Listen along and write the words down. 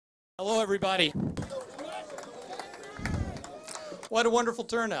Hello, everybody. What a wonderful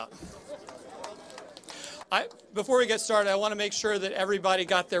turnout. Before we get started, I want to make sure that everybody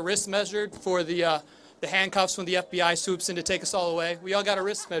got their wrists measured for the handcuffs when the FBI swoops in to take us all away. We all got our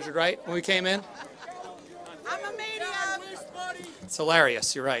wrists measured, right, when we came in? I'm a medium. It's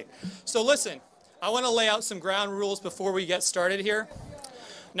hilarious, you're right. So listen, I want to lay out some ground rules before we get started here.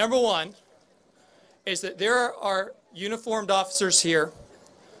 Number one is that there are uniformed officers here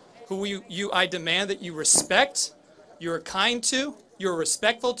who I demand that you respect, you're kind to, you're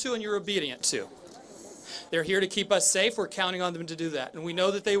respectful to, and you're obedient to. They're here to keep us safe. We're counting on them to do that, and we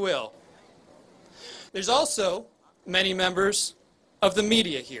know that they will. There's also many members of the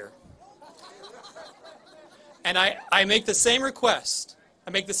media here. And I make the same request. I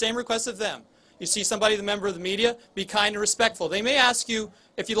make the same request of them. You see somebody, the member of the media, be kind and respectful. They may ask you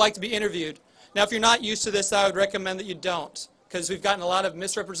if you'd like to be interviewed. Now, if you're not used to this, I would recommend that you don't, because we've gotten a lot of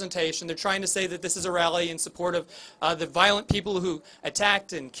misrepresentation. They're trying to say that this is a rally in support of the violent people who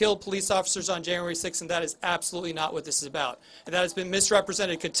attacked and killed police officers on January 6th, and that is absolutely not what this is about. And that has been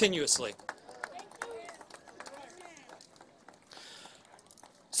misrepresented continuously.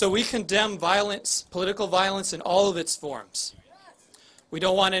 So we condemn violence, political violence in all of its forms. We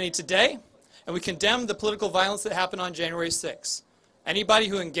don't want any today, and we condemn the political violence that happened on January 6th. Anybody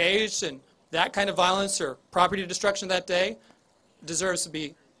who engaged in that kind of violence or property destruction that day deserves to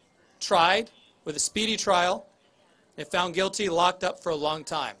be tried with a speedy trial and found guilty, locked up for a long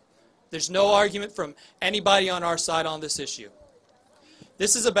time. There's no argument from anybody on our side on this issue.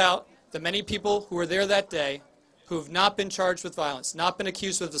 This is about the many people who were there that day who have not been charged with violence, not been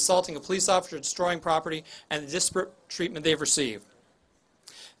accused of assaulting a police officer, destroying property, and the disparate treatment they've received.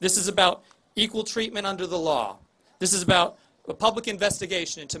 This is about equal treatment under the law. This is about a public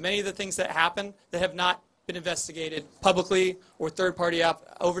investigation into many of the things that happen that have not been investigated publicly or third-party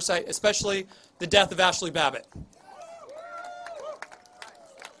oversight, especially the death of Ashley Babbitt.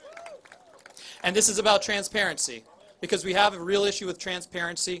 And this is about transparency, because we have a real issue with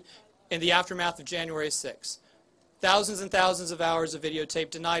transparency in the aftermath of January 6th. Thousands and thousands of hours of videotape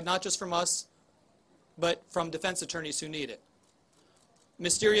denied, not just from us, but from defense attorneys who need it.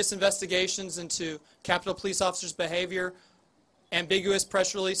 Mysterious investigations into Capitol Police officers' behavior, ambiguous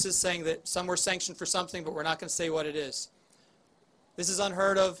press releases saying that some were sanctioned for something, but we're not going to say what it is. This is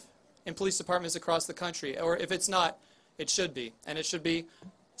unheard of in police departments across the country, or if it's not, it should be. And it should be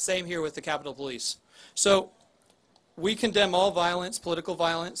same here with the Capitol Police. So we condemn all violence, political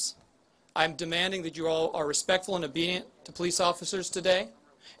violence. I'm demanding that you all are respectful and obedient to police officers today.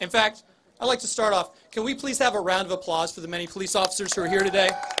 In fact, I'd like to start off. Can we please have a round of applause for the many police officers who are here today?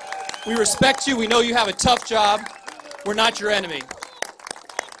 We respect you. We know you have a tough job. We're not your enemy.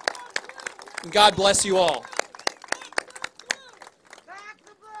 And God bless you all.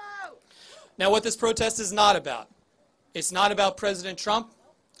 Now, what this protest is not about. It's not about President Trump.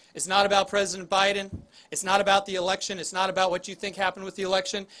 It's not about President Biden. It's not about the election. It's not about what you think happened with the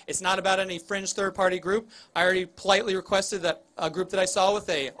election. It's not about any fringe third-party group. I already politely requested that a group that I saw with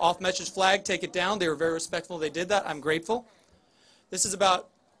a off-message flag take it down. They were very respectful. They did that. I'm grateful. This is about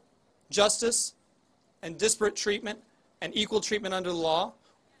justice and disparate treatment and equal treatment under the law.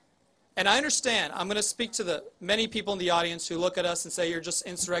 And I understand. I'm going to speak to the many people in the audience who look at us and say you're just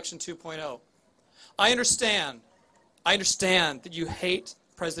Insurrection 2.0. I understand that you hate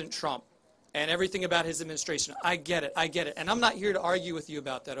President Trump and everything about his administration. I get it. I get it. And I'm not here to argue with you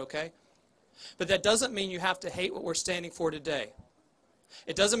about that, okay? But that doesn't mean you have to hate what we're standing for today.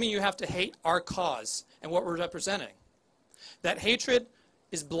 It doesn't mean you have to hate our cause and what we're representing. That hatred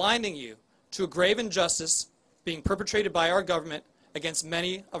is blinding you to a grave injustice being perpetrated by our government against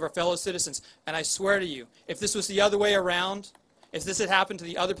many of our fellow citizens. And I swear to you, if this was the other way around, if this had happened to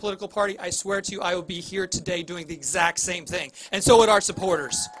the other political party, I swear to you I would be here today doing the exact same thing. And so would our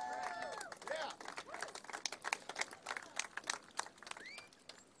supporters.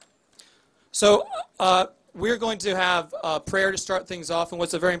 So we're going to have a prayer to start things off. And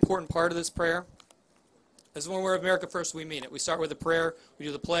what's a very important part of this prayer is when we're America First, we mean it. We start with a prayer. We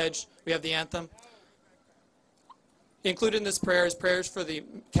do the pledge. We have the anthem. Included in this prayer is prayers for the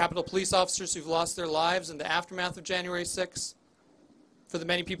Capitol Police officers who've lost their lives in the aftermath of January 6th, for the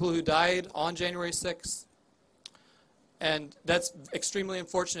many people who died on January 6th. And that's extremely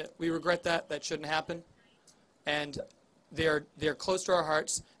unfortunate. We regret that. That shouldn't happen. And they're close to our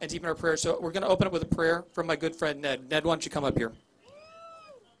hearts and deep in our prayers. So we're going to open up with a prayer from my good friend Ned. Ned, why don't you come up here?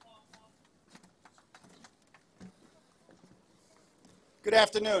 Good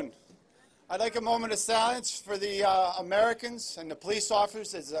afternoon. I'd like a moment of silence for the Americans and the police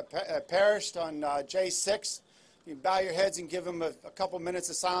officers that perished on J6. You can bow your heads and give them a couple minutes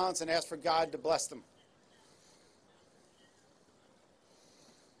of silence and ask for God to bless them.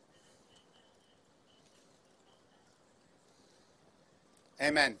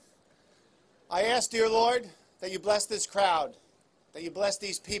 Amen. I ask, dear Lord, that you bless this crowd, that you bless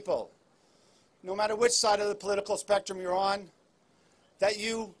these people, no matter which side of the political spectrum you're on, that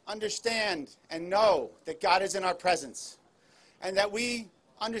you understand and know that God is in our presence, and that we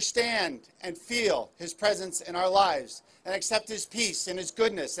understand and feel his presence in our lives, and accept his peace and his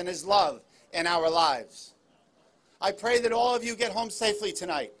goodness and his love in our lives. I pray that all of you get home safely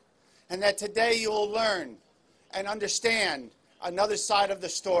tonight, and that today you will learn and understand another side of the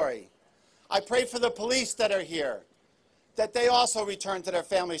story. I pray for the police that are here, that they also return to their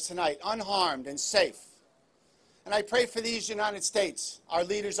families tonight, unharmed and safe. And I pray for these United States, our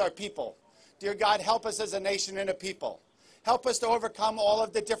leaders, our people. Dear God, help us as a nation and a people. Help us to overcome all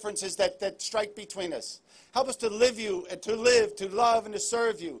of the differences that strike between us. Help us to live, to love, and to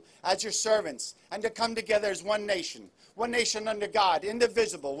serve you as your servants, and to come together as one nation under God,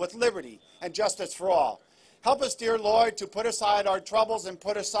 indivisible, with liberty and justice for all. Help us, dear Lord, to put aside our troubles and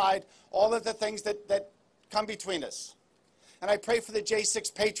put aside all of the things that come between us. And I pray for the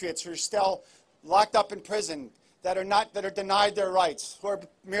J6 patriots who are still locked up in prison, that are denied their rights, who are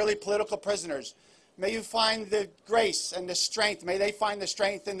merely political prisoners. May you find the grace and the strength. May they find the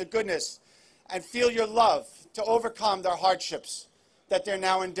strength and the goodness and feel your love to overcome their hardships that they're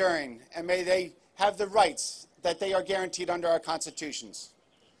now enduring. And may they have the rights that they are guaranteed under our constitutions.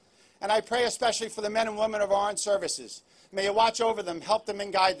 And I pray especially for the men and women of our armed services. May you watch over them, help them,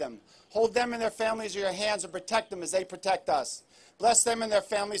 and guide them. Hold them and their families in your hands and protect them as they protect us. Bless them and their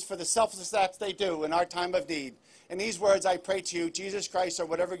families for the selfless acts they do in our time of need. In these words, I pray to you, Jesus Christ, or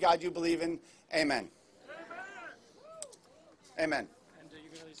whatever God you believe in. Amen. Amen. And you're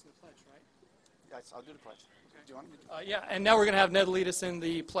going to lead us in the pledge, right? Yes, I'll do the pledge. Okay. Do you want me to? Yeah, and now we're going to have Ned lead us in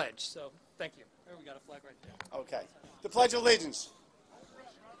the pledge. So thank you. There, we got a flag right there. Okay. The Pledge of Allegiance.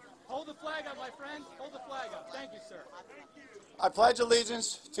 Hold the flag up, my friend. Hold the flag up. Thank you, sir. I pledge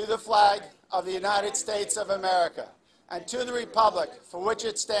allegiance to the flag of the United States of America and to the republic for which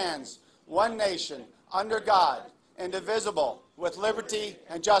it stands, one nation, under God, indivisible, with liberty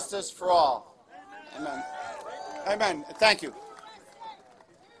and justice for all. Amen. Amen. Thank you.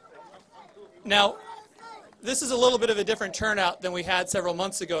 Now, this is a little bit of a different turnout than we had several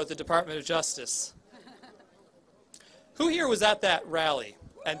months ago at the Department of Justice. Who here was at that rally?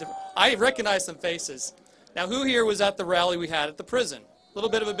 And I recognize some faces. Now, who here was at the rally we had at the prison? A little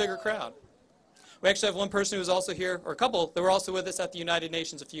bit of a bigger crowd. We actually have one person who was also here, or a couple that were also with us at the United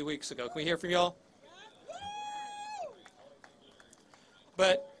Nations a few weeks ago. Can we hear from y'all?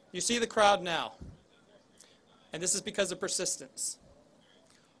 But you see the crowd now. And this is because of persistence.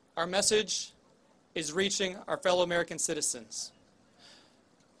 Our message is reaching our fellow American citizens.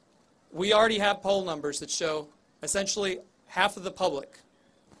 We already have poll numbers that show essentially half of the public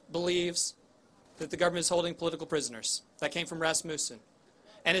believes that the government is holding political prisoners. That came from Rasmussen.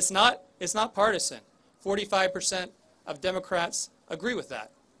 And it's not partisan. 45% of Democrats agree with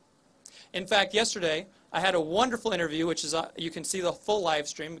that. In fact, yesterday, I had a wonderful interview, which is, you can see the full live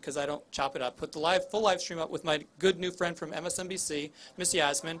stream because I don't chop it up. Put the full live stream up with my good new friend from MSNBC, Miss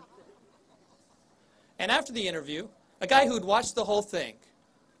Yasmin. And after the interview, a guy who had watched the whole thing,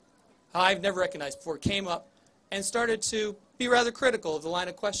 I've never recognized before, came up and started to be rather critical of the line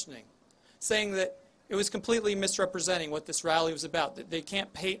of questioning, saying that it was completely misrepresenting what this rally was about, that they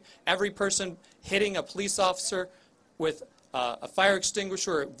can't paint every person hitting a police officer with a fire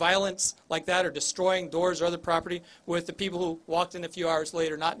extinguisher or violence like that, or destroying doors or other property, with the people who walked in a few hours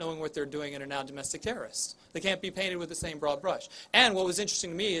later not knowing what they're doing and are now domestic terrorists. They can't be painted with the same broad brush. And what was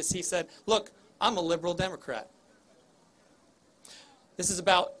interesting to me is he said, look, I'm a liberal Democrat. This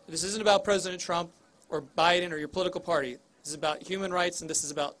isn't about President Trump or Biden or your political party. This is about human rights, and this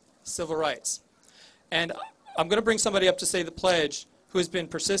is about civil rights. And I'm going to bring somebody up to say the pledge who has been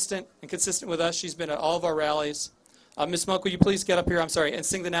persistent and consistent with us. She's been at all of our rallies. Ms. Monk, will you please get up here, and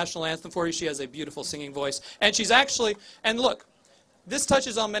sing the national anthem for you? She has a beautiful singing voice. And she's actually, and look, this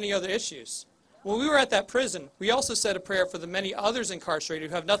touches on many other issues. When we were at that prison, we also said a prayer for the many others incarcerated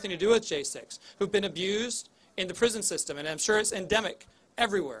who have nothing to do with J6, who've been abused in the prison system, and I'm sure it's endemic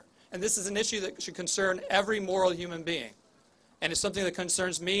everywhere. And this is an issue that should concern every moral human being. And it's something that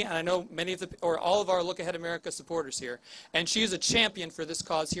concerns me, and I know many of the, or all of our Look Ahead America supporters here. And she is a champion for this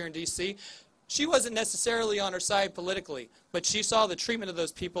cause here in D.C. She wasn't necessarily on her side politically, but she saw the treatment of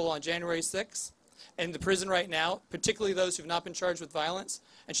those people on January 6th in the prison right now, particularly those who have not been charged with violence.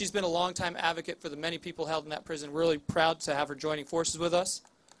 And she's been a longtime advocate for the many people held in that prison. We're really proud to have her joining forces with us.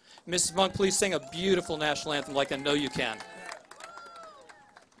 Mrs. Monk, please sing a beautiful national anthem like I know you can.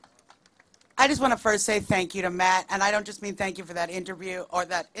 I just want to first say thank you to Matt, and I don't just mean thank you for that interview or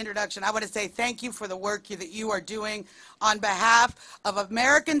that introduction. I want to say thank you for the work that you are doing on behalf of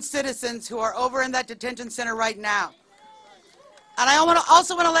American citizens who are over in that detention center right now. And I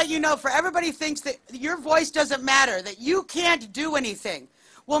also want to let you know, for everybody who thinks that your voice doesn't matter, that you can't do anything.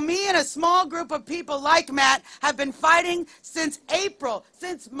 Well, me and a small group of people like Matt have been fighting since April,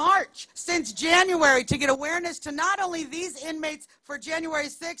 since March, since January to get awareness to not only these inmates for January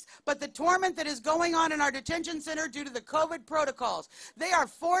 6th, but the torment that is going on in our detention center due to the COVID protocols. They are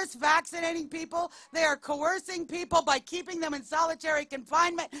forced vaccinating people. They are coercing people by keeping them in solitary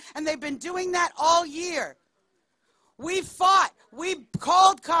confinement, and they've been doing that all year. We fought, we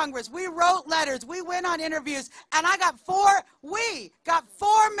called Congress, we wrote letters, we went on interviews, and we got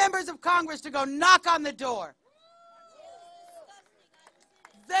four members of Congress to go knock on the door.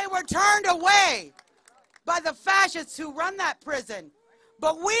 They were turned away by the fascists who run that prison.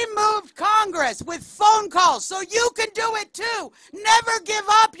 But we moved Congress with phone calls, so you can do it too. Never give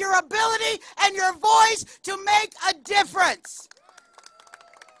up your ability and your voice to make a difference.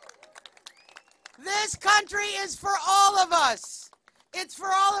 This country is for all of us. It's for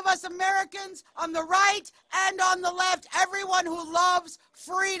all of us Americans on the right and on the left. Everyone who loves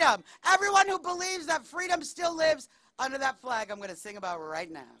freedom. Everyone who believes that freedom still lives under that flag I'm going to sing about right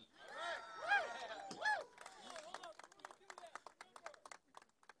now.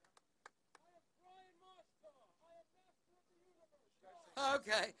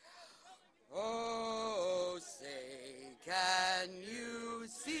 Okay. Oh, say, can you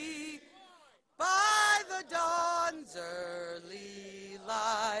see by the dawn's early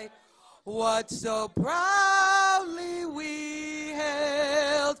light what so proudly we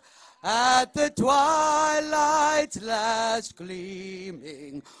hailed at the twilight's last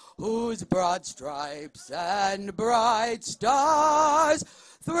gleaming, whose broad stripes and bright stars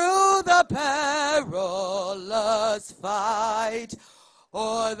through the perilous fight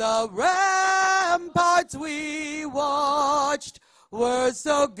o'er the ramparts we watched were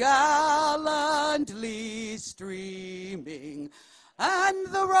so gallantly streaming, and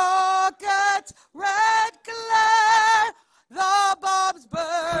the rocket's red glare, the bombs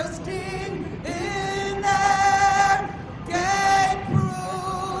bursting in air, gave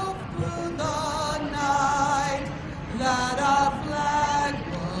proof through the night that our flag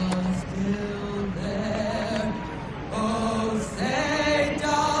was still there. Oh, say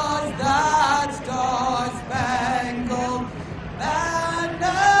does that star-spangled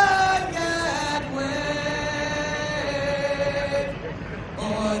banner yet wave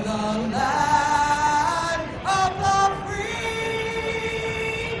o'er the land of the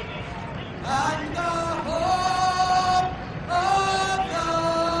free and the home of the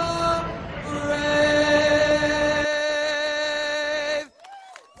brave?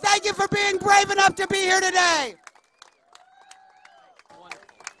 Thank you for being brave enough to be here today.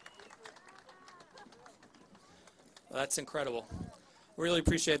 That's incredible. Really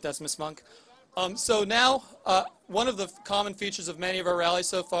appreciate that, Ms. Monk. So now, one of the common features of many of our rallies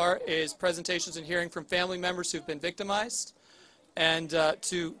so far is presentations and hearing from family members who've been victimized. And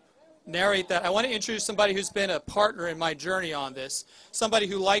to narrate that, I want to introduce somebody who's been a partner in my journey on this, somebody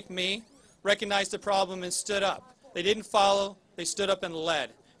who, like me, recognized the problem and stood up. They didn't follow, they stood up and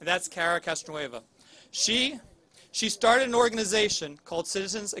led, and that's Cara Castanueva. She started an organization called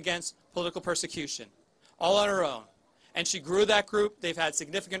Citizens Against Political Persecution, all on her own. And she grew that group. They've had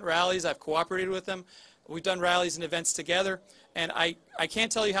significant rallies. I've cooperated with them. We've done rallies and events together. And I can't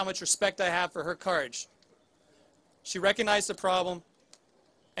tell you how much respect I have for her courage. She recognized the problem,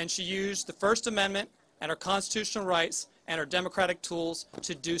 and she used the First Amendment and her constitutional rights and her democratic tools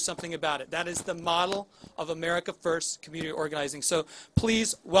to do something about it. That is the model of America First community organizing. So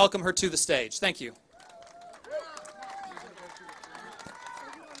please welcome her to the stage. Thank you.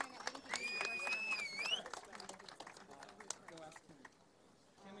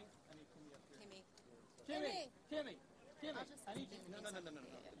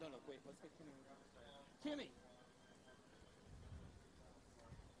 No, wait, let's get Kimmy. Kimmy.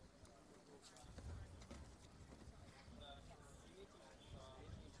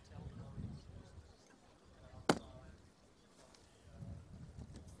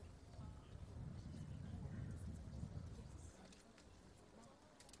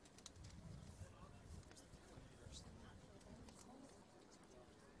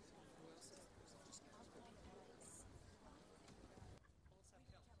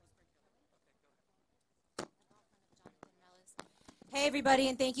 Hey, everybody,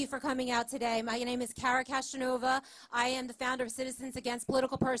 and thank you for coming out today. My name is Kara Castronova. I am the founder of Citizens Against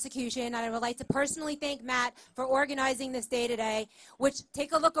Political Persecution, and I would like to personally thank Matt for organizing this day today, which,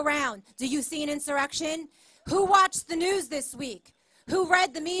 take a look around. Do you see an insurrection? Who watched the news this week? Who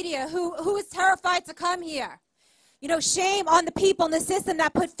read the media? Who is terrified to come here? You know, shame on the people in the system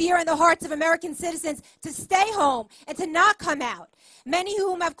that put fear in the hearts of American citizens to stay home and to not come out. Many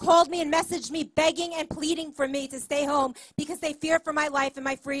whom have called me and messaged me begging and pleading for me to stay home because they fear for my life and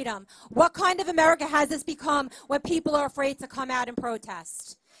my freedom. What kind of America has this become when people are afraid to come out and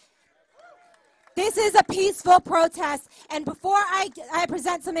protest? This is a peaceful protest, and before I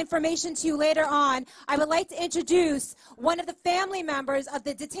present some information to you later on, I would like to introduce one of the family members of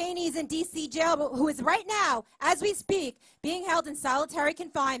the detainees in D.C. jail who is right now, as we speak, being held in solitary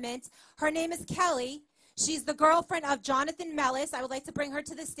confinement. Her name is Kelly. She's the girlfriend of Jonathan Mellis. I would like to bring her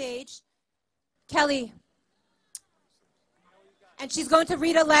to the stage. Kelly. And she's going to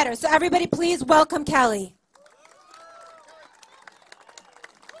read a letter. So everybody please welcome Kelly.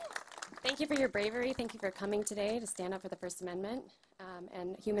 Thank you for your bravery. Thank you for coming today to stand up for the First Amendment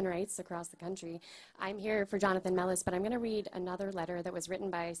and human rights across the country. I'm here for Jonathan Mellis, but I'm going to read another letter that was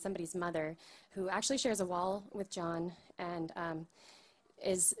written by somebody's mother who actually shares a wall with John and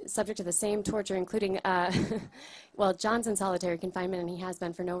is subject to the same torture, including, well, John's in solitary confinement, and he has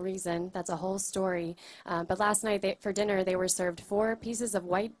been for no reason. That's a whole story. But last night for dinner, they were served 4 pieces of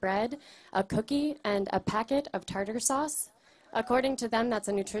white bread, a cookie, and a packet of tartar sauce. According to them, that's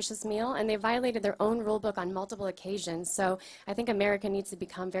a nutritious meal, and they violated their own rule book on multiple occasions. So I think America needs to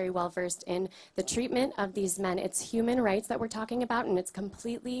become very well-versed in the treatment of these men. It's human rights that we're talking about, and it's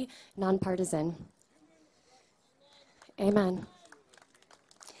completely nonpartisan. Amen.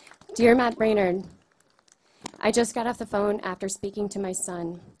 Dear Matt Brainerd, I just got off the phone after speaking to my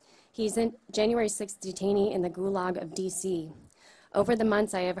son. He's a January 6th detainee in the Gulag of D.C. Over the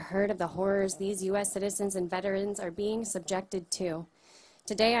months, I have heard of the horrors these U.S. citizens and veterans are being subjected to.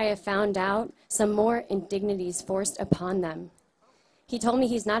 Today, I have found out some more indignities forced upon them. He told me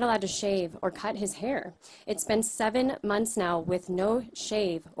he's not allowed to shave or cut his hair. It's been 7 months now with no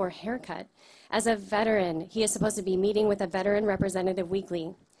shave or haircut. As a veteran, he is supposed to be meeting with a veteran representative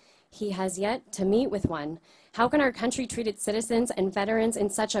weekly. He has yet to meet with one. How can our country treat its citizens and veterans in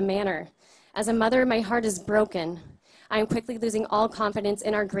such a manner? As a mother, my heart is broken. I am quickly losing all confidence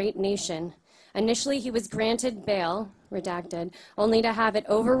in our great nation. Initially, he was granted bail, redacted, only to have it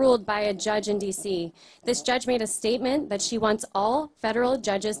overruled by a judge in D.C. This judge made a statement that she wants all federal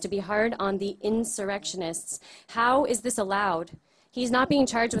judges to be hard on the insurrectionists. How is this allowed? He's not being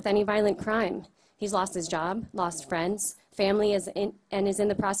charged with any violent crime. He's lost his job, lost friends, family, and is in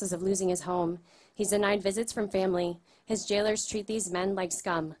the process of losing his home. He's denied visits from family. His jailers treat these men like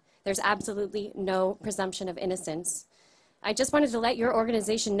scum. There's absolutely no presumption of innocence. I just wanted to let your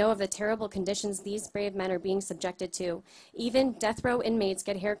organization know of the terrible conditions these brave men are being subjected to. Even death row inmates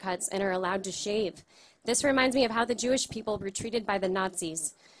get haircuts and are allowed to shave. This reminds me of how the Jewish people were treated by the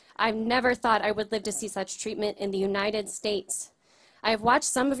Nazis. I've never thought I would live to see such treatment in the United States. I have watched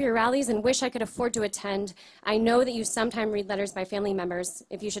some of your rallies and wish I could afford to attend. I know that you sometimes read letters by family members.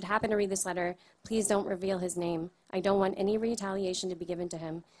 If you should happen to read this letter, please don't reveal his name. I don't want any retaliation to be given to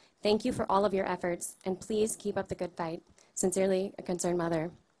him. Thank you for all of your efforts, and please keep up the good fight. Sincerely, a concerned mother.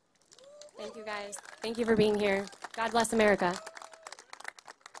 Thank you, guys. Thank you for being here. God bless America.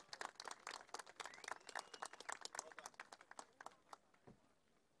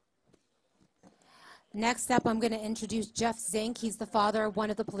 Next up, I'm going to introduce Jeff Zink. He's the father of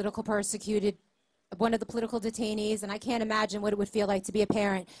one of the political detainees, and I can't imagine what it would feel like to be a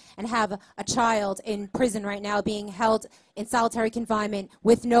parent and have a child in prison right now being held in solitary confinement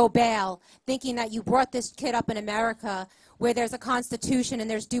with no bail, thinking that you brought this kid up in America where there's a constitution and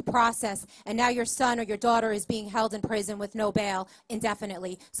there's due process, and now your son or your daughter is being held in prison with no bail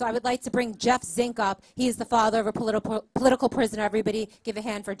indefinitely. So I would like to bring Jeff Zink up. He is the father of a political prisoner. Everybody give a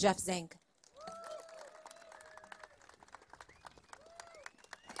hand for Jeff Zink.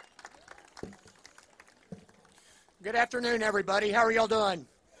 Good afternoon, everybody. How are y'all doing?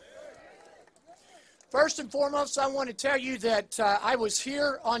 First and foremost, I want to tell you that I was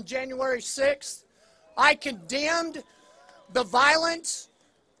here on January 6th. I condemned the violence.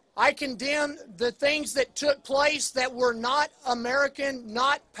 I condemned the things that took place that were not American,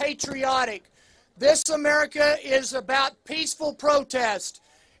 not patriotic. This America is about peaceful protest,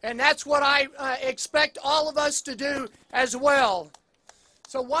 and that's what I expect all of us to do as well.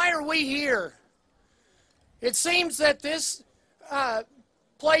 So why are we here? It seems that this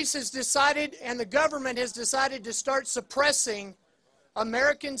place has decided, and the government has decided, to start suppressing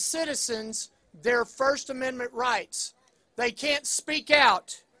American citizens, their First Amendment rights. They can't speak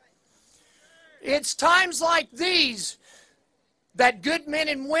out. It's times like these that good men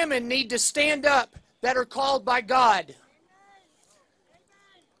and women need to stand up that are called by God.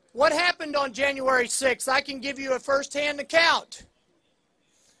 What happened on January 6th? I can give you a first-hand account.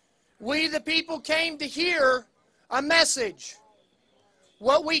 We, the people, came to hear a message.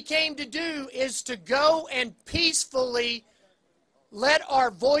 What we came to do is to go and peacefully let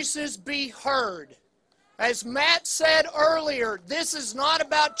our voices be heard. As Matt said earlier, this is not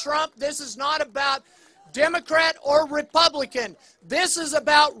about Trump. This is not about Democrat or Republican. This is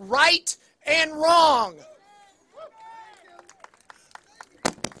about right and wrong.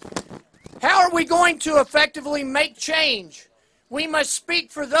 How are we going to effectively make change? We must speak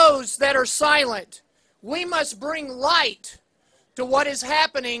for those that are silent. We must bring light to what is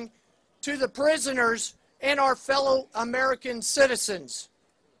happening to the prisoners and our fellow American citizens.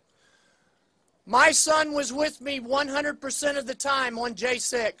 My son was with me 100% of the time on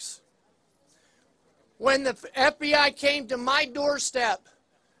J6. When the FBI came to my doorstep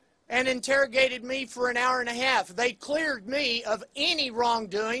and interrogated me for an hour and a half, they cleared me of any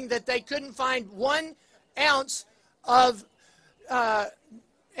wrongdoing, that they couldn't find 1 ounce of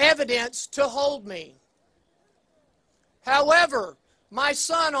evidence to hold me. However, my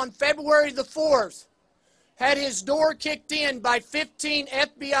son on February the 4th had his door kicked in by 15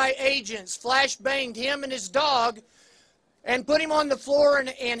 FBI agents, flashbanged him and his dog, and put him on the floor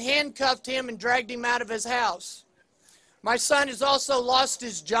and handcuffed him and dragged him out of his house. My son has also lost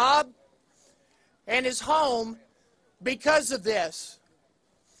his job and his home because of this.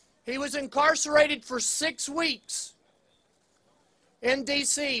 He was incarcerated for 6 weeks in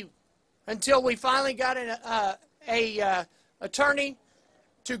D.C. until we finally got an attorney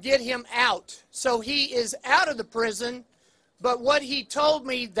to get him out. So he is out of the prison, but what he told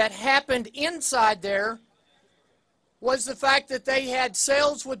me that happened inside there was the fact that they had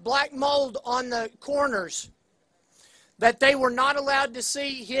cells with black mold on the corners, that they were not allowed to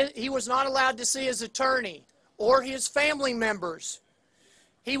see, he was not allowed to see his attorney or his family members.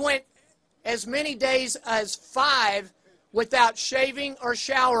 He went as many days as 5 without shaving or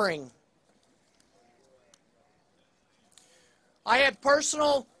showering. I have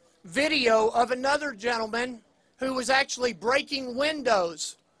personal video of another gentleman who was actually breaking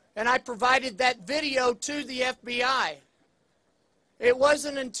windows, and I provided that video to the FBI. It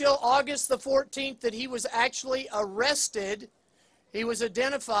wasn't until August the 14th that he was actually arrested. He was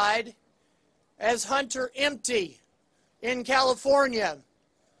identified as Hunter Empty in California.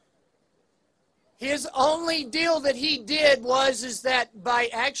 His only deal that he did is that by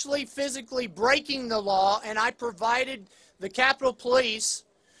actually physically breaking the law, and I provided the Capitol Police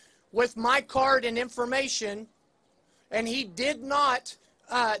with my card and information, and he did not,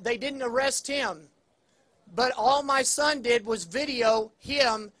 they didn't arrest him. But all my son did was video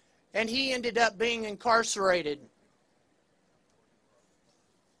him, and he ended up being incarcerated.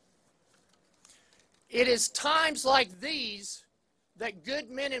 It is times like these that good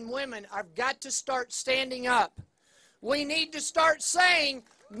men and women have got to start standing up. We need to start saying,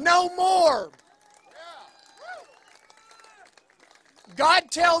 no more.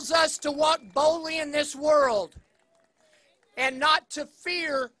 God tells us to walk boldly in this world and not to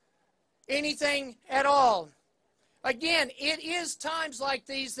fear anything at all. Again, it is times like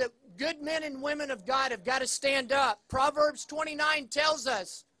these that good men and women of God have got to stand up. Proverbs 29 tells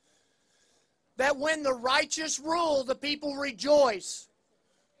us that when the righteous rule, the people rejoice.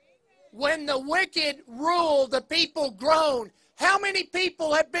 When the wicked rule, the people groan. How many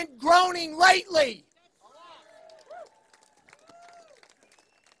people have been groaning lately?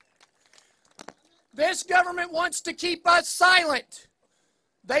 This government wants to keep us silent.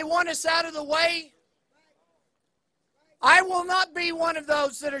 They want us out of the way. I will not be one of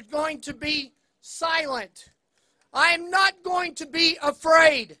those that are going to be silent. I am not going to be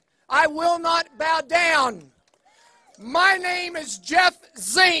afraid. I will not bow down. My name is Jeff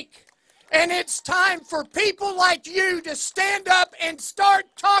Zink, and it's time for people like you to stand up and start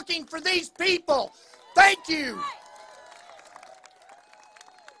talking for these people. Thank you.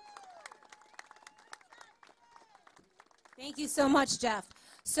 Thank you so much, Jeff.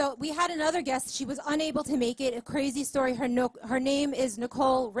 So we had another guest. She was unable to make it. A crazy story. Her name is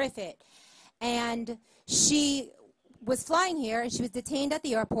Nicole Riffett. And she was flying here, and she was detained at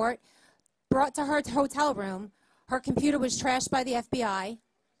the airport, brought to her hotel room. Her computer was trashed by the FBI,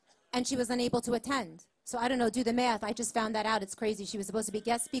 and she was unable to attend. So I don't know, do the math. I just found that out. It's crazy. She was supposed to be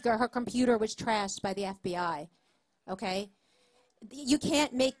guest speaker. Her computer was trashed by the FBI. Okay? You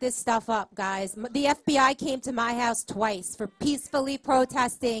can't make this stuff up, guys. The FBI came to my house twice for peacefully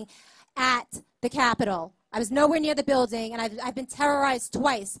protesting at the Capitol. I was nowhere near the building, and I've been terrorized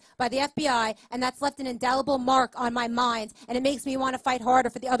twice by the FBI, and that's left an indelible mark on my mind, and it makes me want to fight harder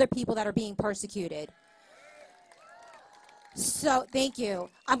for the other people that are being persecuted. So, thank you.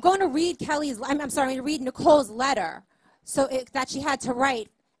 I'm going to read I'm going to read Nicole's letter that she had to write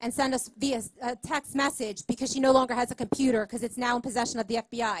and send us via a text message because she no longer has a computer because it's now in possession of the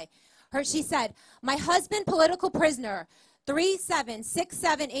FBI. She said, my husband, political prisoner,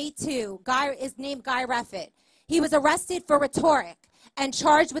 376782, is named Guy Reffitt. He was arrested for rhetoric and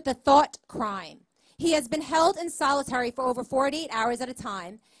charged with a thought crime. He has been held in solitary for over 48 hours at a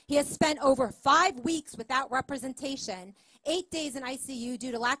time. He has spent over 5 weeks without representation, 8 days in ICU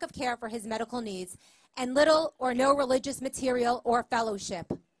due to lack of care for his medical needs, and little or no religious material or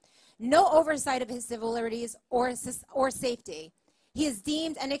fellowship. No oversight of his civil liberties or safety. He is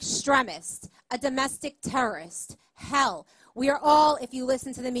deemed an extremist, a domestic terrorist. Hell, we are all, if you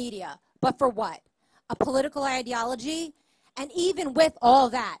listen to the media, but for what? A political ideology? And even with all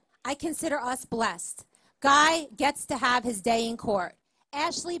that, I consider us blessed. Guy gets to have his day in court.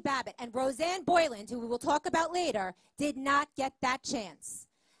 Ashley Babbitt and Roseanne Boyland, who we will talk about later, did not get that chance.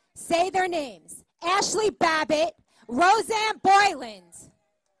 Say their names. Ashley Babbitt, Roseanne Boyland.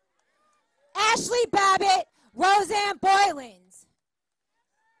 Ashley Babbitt, Roseanne Boyland.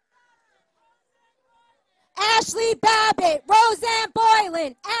 Ashley Babbitt, Roseanne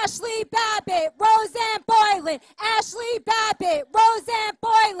Boyland. Ashley Babbitt, Roseanne Boyland. Ashley Babbitt, Roseanne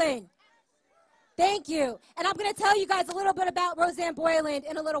Boyland. Thank you. And I'm going to tell you guys a little bit about Roseanne Boyland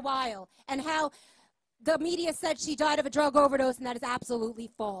in a little while and how the media said she died of a drug overdose, and that is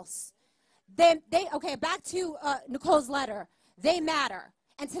absolutely false. Okay, back to Nicole's letter. They matter.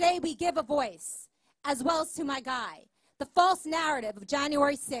 And today we give a voice, as well as to my guy. The false narrative of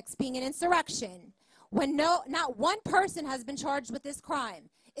January 6th being an insurrection, when not one person has been charged with this crime,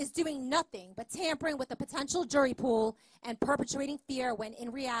 is doing nothing but tampering with the potential jury pool and perpetuating fear when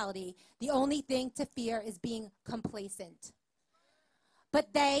in reality, the only thing to fear is being complacent.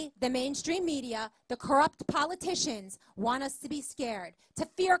 But they, the mainstream media, the corrupt politicians, want us to be scared, to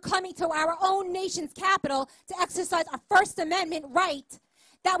fear coming to our own nation's capital to exercise our First Amendment right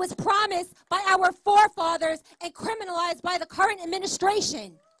that was promised by our forefathers and criminalized by the current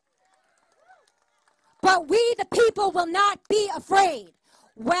administration. But we, the people, will not be afraid,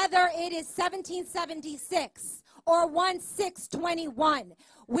 whether it is 1776 or 1621.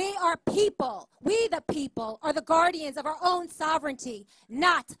 We are people. We, the people, are the guardians of our own sovereignty,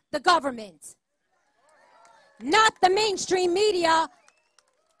 not the government. Not the mainstream media,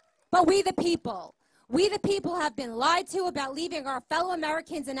 but we, the people. We, the people, have been lied to about leaving our fellow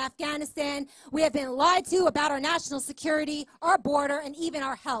Americans in Afghanistan. We have been lied to about our national security, our border, and even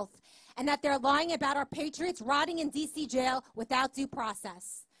our health. And that they're lying about our patriots rotting in D.C. jail without due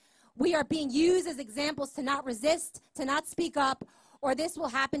process. We are being used as examples to not resist, to not speak up, or this will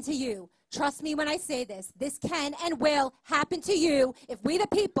happen to you. Trust me when I say this. This can and will happen to you if we, the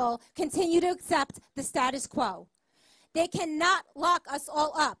people, continue to accept the status quo. They cannot lock us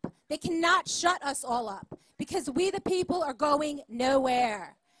all up. They cannot shut us all up because we, the people, are going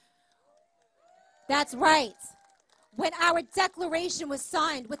nowhere. That's right. When our declaration was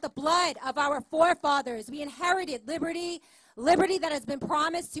signed with the blood of our forefathers, we inherited liberty, liberty that has been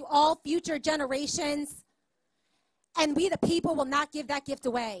promised to all future generations, and we, the people, will not give that gift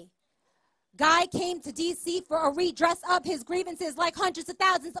away. Guy came to D.C. for a redress of his grievances like hundreds of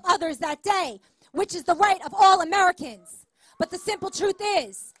thousands of others that day, which is the right of all Americans. But the simple truth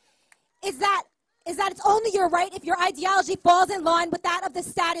is that it's only your right if your ideology falls in line with that of the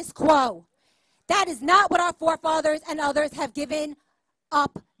status quo. That is not what our forefathers and others have given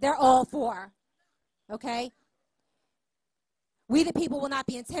up their all for, okay? We, the people, will not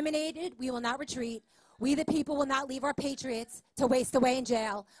be intimidated. We will not retreat. We, the people, will not leave our patriots to waste away in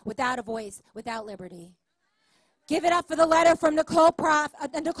jail without a voice, without liberty. Give it up for the letter from Nicole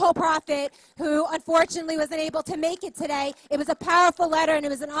Prophet, who unfortunately wasn't able to make it today. It was a powerful letter, and it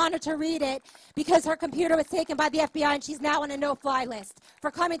was an honor to read it because her computer was taken by the FBI, and she's now on a no-fly list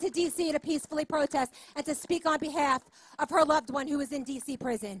for coming to D.C. to peacefully protest and to speak on behalf of her loved one who is in D.C.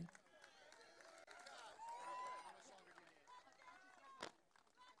 prison.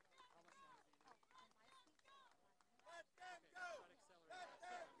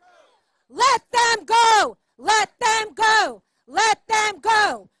 Let them go! Let them go! Let them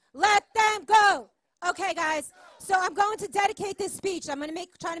go! Let them go! Okay, guys, so So I'm going to dedicate this speech. I'm going to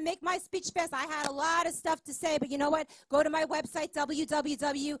try to make my speech fast. I had a lot of stuff to say, but you know what? Go to my website,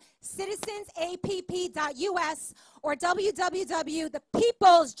 www.citizensapp.us or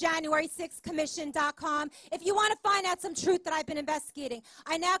www.thepeoplesjanuary6commission.com if you want to find out some truth that I've been investigating.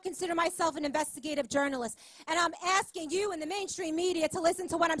 I now consider myself an investigative journalist, and I'm asking you in the mainstream media to listen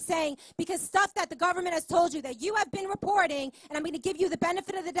to what I'm saying, because stuff that the government has told you that you have been reporting, and I'm going to give you the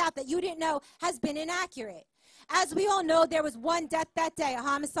benefit of the doubt that you didn't know, has been inaccurate. As we all know, there was one death that day, a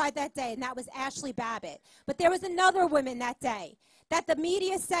homicide that day, and that was Ashley Babbitt. But there was another woman that day that the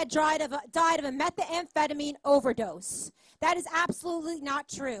media said died of a methamphetamine overdose. That is absolutely not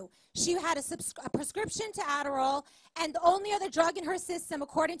true. She had a prescription to Adderall, and the only other drug in her system,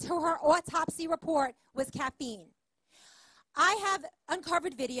 according to her autopsy report, was caffeine. I have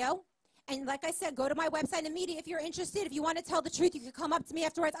uncovered video. And like I said, go to my website and media if you're interested. If you want to tell the truth, you can come up to me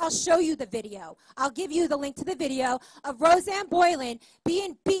afterwards. I'll show you the video. I'll give you the link to the video of Roseanne Boylan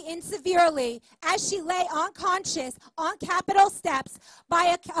being beaten severely as she lay unconscious on Capitol steps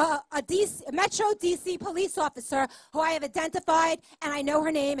by a Metro DC police officer who I have identified, and I know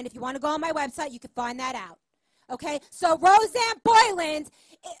her name. And if you want to go on my website, you can find that out. Okay, so Roseanne Boylan,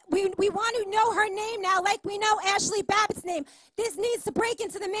 we want to know her name now like we know Ashley Babbitt's name. This needs to break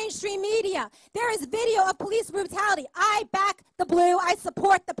into the mainstream media. There is video of police brutality. I back the blue. I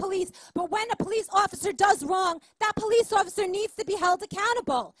support the police. But when a police officer does wrong, that police officer needs to be held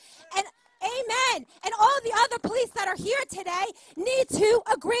accountable. And amen. And all the other police that are here today need to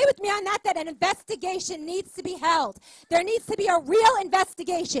agree with me on that, that an investigation needs to be held. There needs to be a real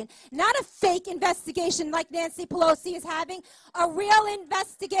investigation, not a fake investigation like Nancy Pelosi is having, a real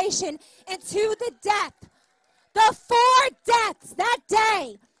investigation into the death. The 4 deaths that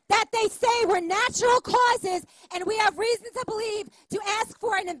day that they say were natural causes, and we have reason to believe to ask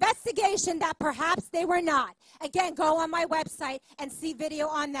for an investigation that perhaps they were not. Again, go on my website and see video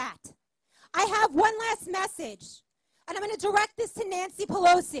on that. I have one last message, and I'm going to direct this to Nancy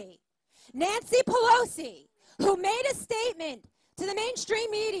Pelosi. Nancy Pelosi, who made a statement to the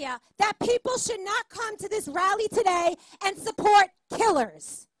mainstream media that people should not come to this rally today and support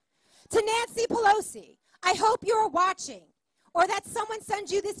killers. To Nancy Pelosi, I hope you're watching, or that someone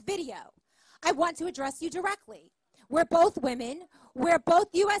sends you this video. I want to address you directly. We're both women, we're both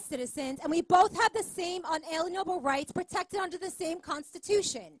U.S. citizens, and we both have the same unalienable rights protected under the same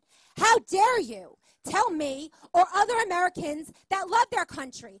Constitution. How dare you tell me or other Americans that love their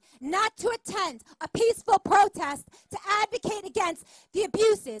country not to attend a peaceful protest to advocate against the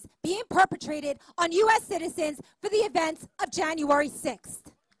abuses being perpetrated on U.S. citizens for the events of January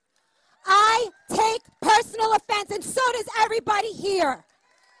 6th. I take personal offense, and so does everybody here.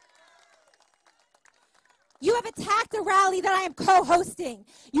 You have attacked a rally that I am co-hosting.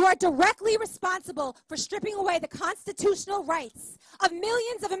 You are directly responsible for stripping away the constitutional rights of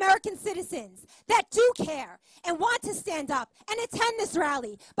millions of American citizens that do care and want to stand up and attend this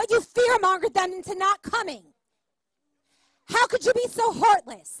rally, but you fear-mongered them into not coming. How could you be so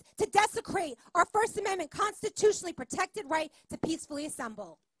heartless to desecrate our First Amendment constitutionally protected right to peacefully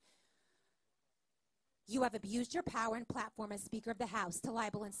assemble? You have abused your power and platform as Speaker of the House to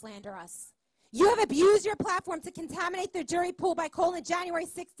libel and slander us. You have abused your platform to contaminate the jury pool by calling January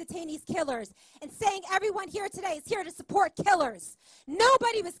 6th detainees killers and saying everyone here today is here to support killers.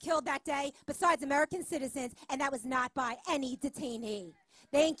 Nobody was killed that day besides American citizens, and that was not by any detainee.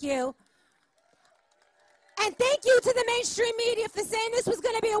 Thank you. And thank you to the mainstream media for saying this was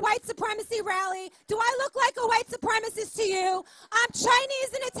going to be a white supremacy rally. Do I look like a white supremacist to you? I'm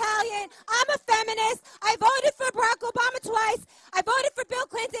Chinese and Italian. I'm a feminist. I voted for Barack Obama twice. I voted for Bill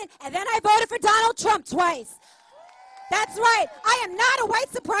Clinton. And then I voted for Donald Trump twice. That's right. I am not a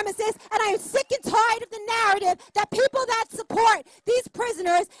white supremacist, and I am sick and tired of the narrative that people that support these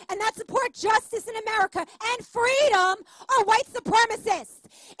prisoners and that support justice in America and freedom are white supremacists.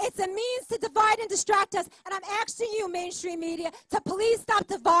 It's a means to divide and distract us, and I'm asking you, mainstream media, to please stop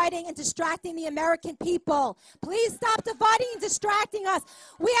dividing and distracting the American people. Please stop dividing and distracting us.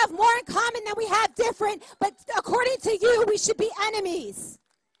 We have more in common than we have different, but according to you, we should be enemies.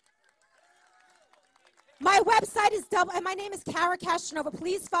 My website is and my name is Kara Castanova.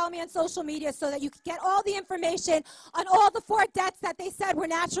 Please follow me on social media so that you can get all the information on all the 4 deaths that they said were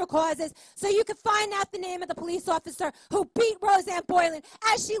natural causes, so you can find out the name of the police officer who beat Roseanne Boylan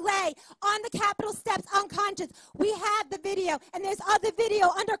as she lay on the Capitol steps unconscious. We have the video, and there's other video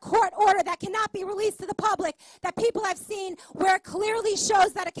under court order that cannot be released to the public that people have seen, where it clearly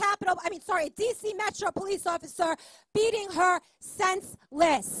shows that a DC Metro police officer beating her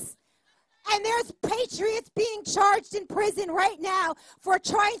senseless. And there's patriots being charged in prison right now for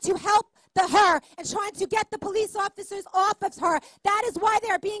trying to help her and trying to get the police officers off of her. That is why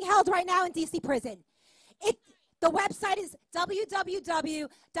they're being held right now in D.C. prison. The website is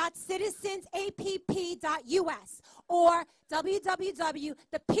www.citizensapp.us or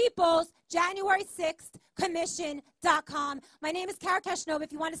www.thepeoplesjanuary6thcommission.com. My name is Kara Keshnova.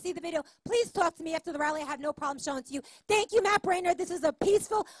 If you want to see the video, please talk to me after the rally. I have no problem showing it to you. Thank you, Matt Braynard. This is a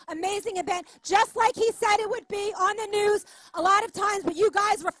peaceful, amazing event, just like he said it would be on the news a lot of times, but you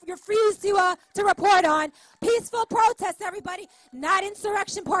guys refuse to report on. Peaceful protest, everybody, not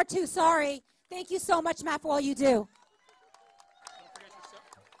insurrection part 2. Sorry. Thank you so much, Matt, for all you do.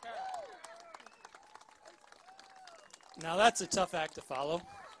 Now that's a tough act to follow.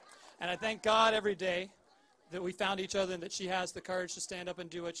 And I thank God every day that we found each other and that she has the courage to stand up and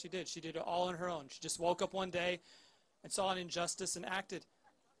do what she did. She did it all on her own. She just woke up one day and saw an injustice and acted.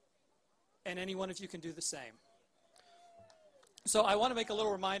 And any one of you can do the same. So I want to make a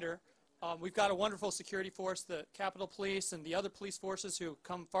little reminder. We've got a wonderful security force. The Capitol Police and the other police forces who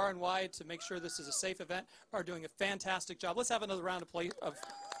come far and wide to make sure this is a safe event are doing a fantastic job. Let's have another round of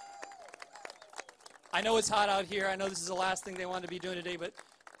I know it's hot out here. I know this is the last thing they want to be doing today, but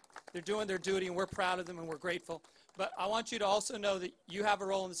they're doing their duty, and we're proud of them, and we're grateful. But I want you to also know that you have a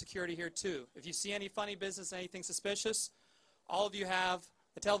role in the security here, too. If you see any funny business, anything suspicious, all of you have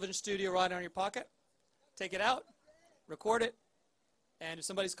a television studio right on your pocket. Take it out, record it, and if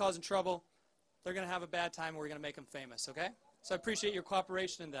somebody's causing trouble, they're going to have a bad time, and we're going to make them famous, okay? So I appreciate your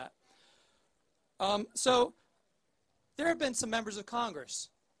cooperation in that. So there have been some members of Congress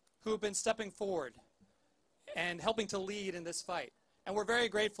who have been stepping forward and helping to lead in this fight, and we're very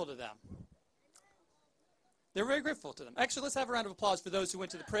grateful to them. They're very grateful to them. Actually, let's have a round of applause for those who went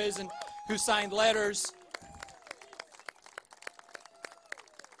to the prison, who signed letters.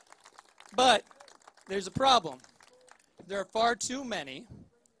 But there's a problem. There are far too many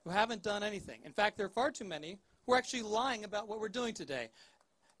who haven't done anything. In fact, there are far too many who are actually lying about what we're doing today,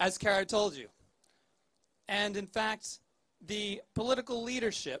 as Kara told you. And in fact, the political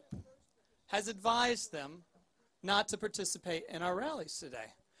leadership has advised them not to participate in our rallies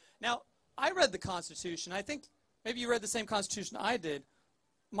today. Now, I read the Constitution. I think maybe you read the same Constitution I did.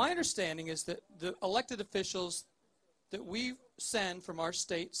 My understanding is that the elected officials that we send from our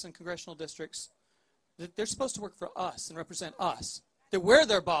states and congressional districts, that they're supposed to work for us and represent us. That we're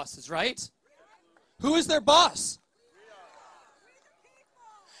their bosses, right? Who is their boss?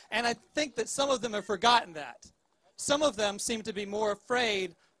 And I think that some of them have forgotten that. Some of them seem to be more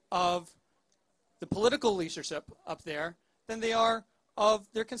afraid of the political leadership up there than they are of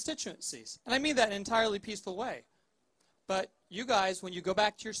their constituencies. And I mean that in an entirely peaceful way. But you guys, when you go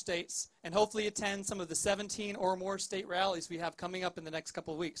back to your states and hopefully attend some of the 17 or more state rallies we have coming up in the next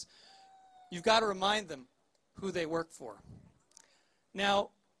couple of weeks, you've got to remind them who they work for.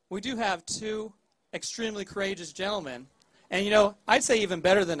 Now, we do have two extremely courageous gentlemen, and you know, I'd say even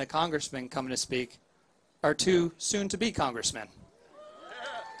better than a congressman coming to speak are two soon-to-be congressmen.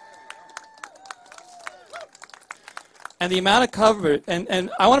 And the amount of coverage,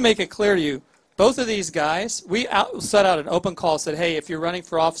 and I want to make it clear to you, both of these guys, we set out an open call, said, hey, if you're running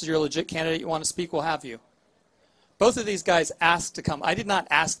for office, you're a legit candidate, you want to speak, we'll have you. Both of these guys asked to come. I did not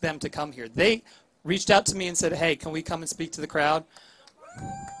ask them to come here. They reached out to me and said, hey, can we come and speak to the crowd?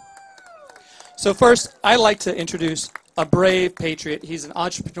 So first, I'd like to introduce a brave patriot. He's an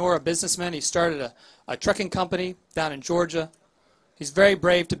entrepreneur, a businessman. He started a trucking company down in Georgia. He's very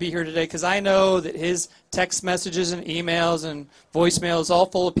brave to be here today because I know that his text messages and emails and voicemails all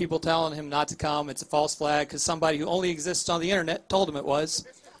full of people telling him not to come. It's a false flag because somebody who only exists on the internet told him it was.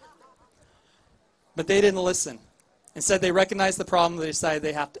 But they didn't listen. Instead, they recognized the problem. They decided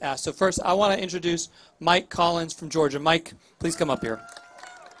they have to ask. So first, I want to introduce Mike Collins from Georgia. Mike, please come up here.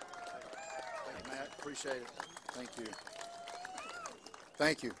 Thank you, Matt. Appreciate it. Thank you.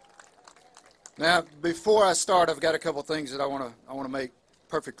 Thank you. Now, before I start, I've got a couple things that I want to make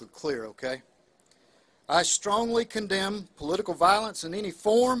perfectly clear, okay? I strongly condemn political violence in any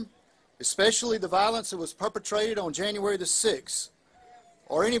form, especially the violence that was perpetrated on January the 6th,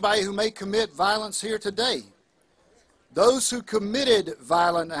 or anybody who may commit violence here today. Those who committed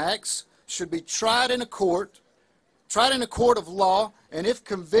violent acts should be tried in a court of law, and if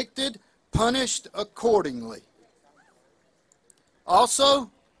convicted, punished accordingly. Also,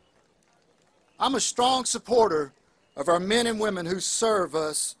 I'm a strong supporter of our men and women who serve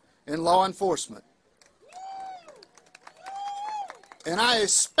us in law enforcement. And I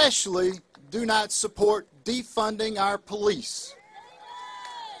especially do not support defunding our police.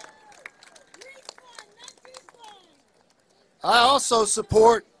 I also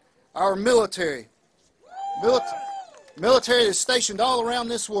support our military. Military is stationed all around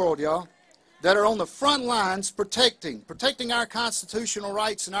this world, y'all. that are on the front lines protecting our constitutional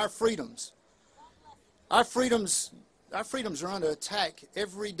rights and our freedoms. Our freedoms are under attack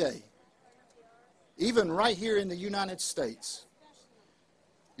every day, even right here in the United States.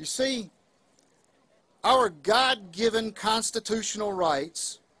 You see, our God-given constitutional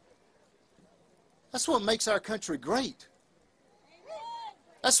rights, that's what makes our country great.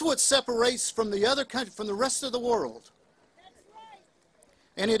 That's what separates from the other country, from the rest of the world.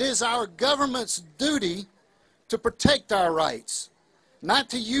 And it is our government's duty to protect our rights, not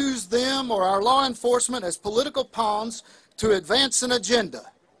to use them or our law enforcement as political pawns to advance an agenda.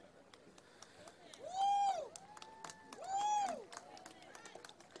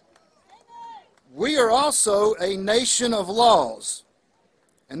 We are also a nation of laws,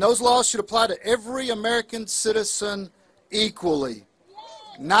 and those laws should apply to every American citizen equally,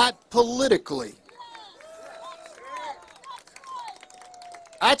 not politically.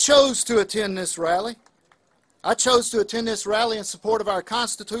 I chose to attend this rally. I chose to attend this rally in support of our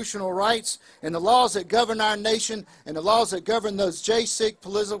constitutional rights and the laws that govern our nation and the laws that govern those J6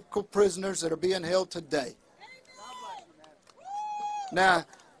 political prisoners that are being held today. Now,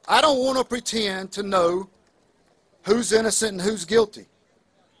 I don't want to pretend to know who's innocent and who's guilty.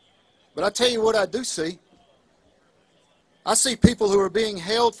 But I tell you what I do see. I see people who are being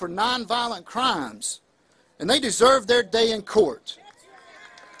held for nonviolent crimes, and they deserve their day in court.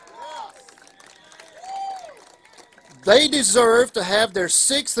 They deserve to have their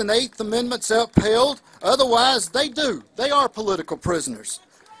 6th and 8th Amendments upheld. Otherwise, they do. They are political prisoners.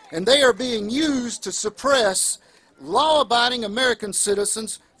 And they are being used to suppress law-abiding American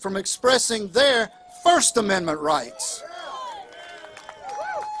citizens from expressing their First Amendment rights.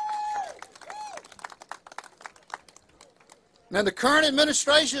 Now, the current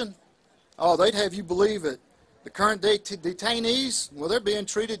administration, oh, they'd have you believe it. The current detainees, well, they're being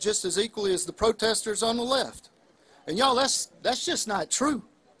treated just as equally as the protesters on the left. And y'all, that's just not true.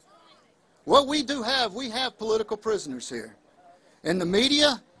 What we do have, we have political prisoners here. And the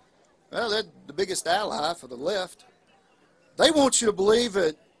media, well, they're the biggest ally for the left. They want you to believe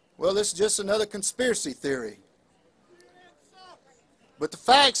that, well, this is just another conspiracy theory. But the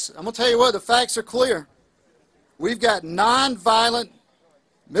facts, I'm going to tell you what, the facts are clear. We've got nonviolent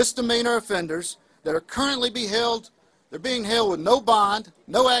misdemeanor offenders that are currently being held with no bond,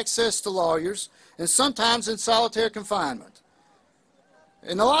 no access to lawyers, and sometimes in solitary confinement.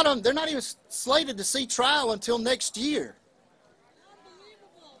 And a lot of them, they're not even slated to see trial until next year.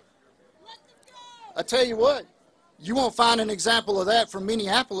 I tell you what, you won't find an example of that from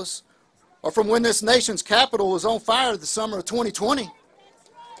Minneapolis or from when this nation's capital was on fire the summer of 2020.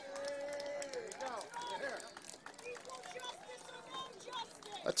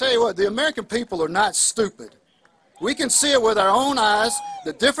 I tell you what, the American people are not stupid. We can see it with our own eyes,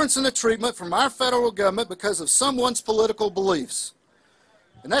 the difference in the treatment from our federal government because of someone's political beliefs.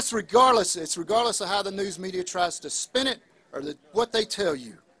 And that's regardless, it's regardless of how the news media tries to spin it or what they tell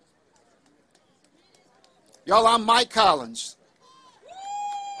you. Y'all, I'm Mike Collins,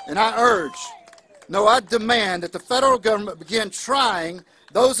 and I demand that the federal government begin trying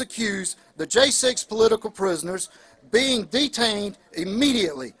those accused, the J6 political prisoners, being detained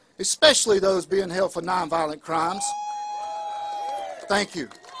immediately, especially those being held for nonviolent crimes. Thank you.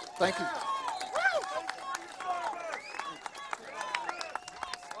 Thank you.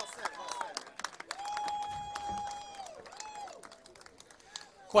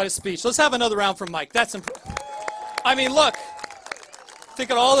 Quite a speech. Let's have another round from Mike. I mean, look. Think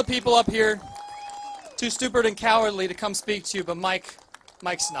of all the people up here, too stupid and cowardly to come speak to you, but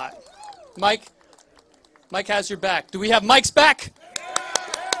Mike's not. Mike has your back. Do we have Mike's back?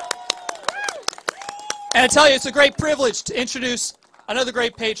 And I tell you, it's a great privilege to introduce another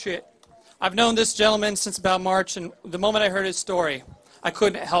great patriot. I've known this gentleman since about March, and the moment I heard his story, I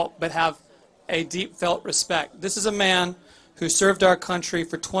couldn't help but have a deep felt respect. This is a man who served our country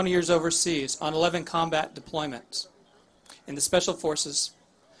for 20 years overseas on 11 combat deployments in the Special Forces.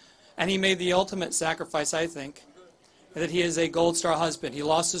 And he made the ultimate sacrifice, I think, that he is a Gold Star husband. He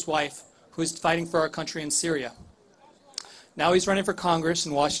lost his wife, who's fighting for our country in Syria. Now he's running for Congress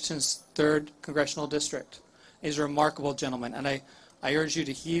in Washington's 3rd Congressional District. He's a remarkable gentleman, and I urge you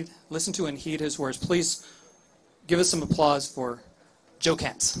to listen to and heed his words. Please give us some applause for Joe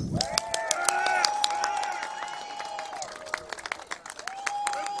Kent.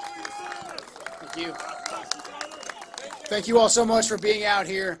 Thank you. Thank you all so much for being out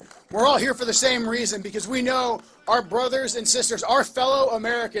here. We're all here for the same reason, because we know our brothers and sisters, our fellow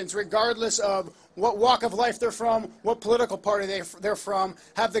Americans, regardless of what walk of life they're from, what political party they're from,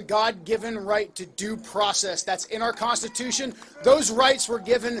 have the God-given right to due process. That's in our Constitution. Those rights were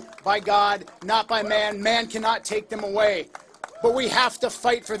given by God, not by man. Man cannot take them away. But we have to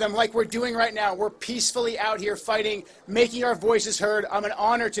fight for them like we're doing right now. We're peacefully out here fighting, making our voices heard. I'm an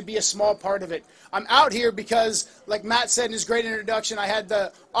honor to be a small part of it. I'm out here because, like Matt said in his great introduction, I had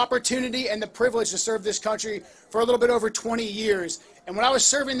the opportunity and the privilege to serve this country for a little bit over 20 years. And when I was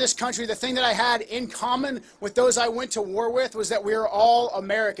serving this country, the thing that I had in common with those I went to war with was that we are all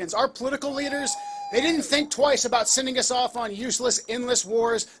Americans. Our political leaders, they didn't think twice about sending us off on useless, endless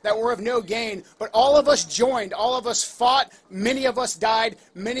wars that were of no gain. But all of us joined. All of us fought. Many of us died.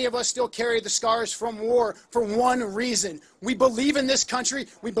 Many of us still carry the scars from war for one reason. We believe in this country.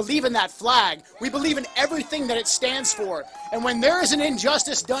 We believe in that flag. We believe in everything that it stands for. And when there is an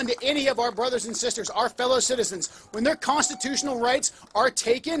injustice done to any of our brothers and sisters, our fellow citizens, when their constitutional rights are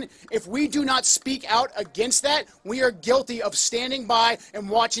taken, if we do not speak out against that, we are guilty of standing by and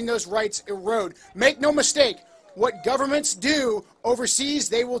watching those rights erode. Make no mistake, what governments do overseas,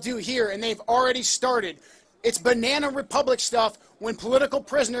 they will do here, and they've already started. It's banana republic stuff when political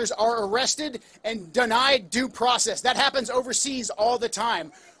prisoners are arrested and denied due process. That happens overseas all the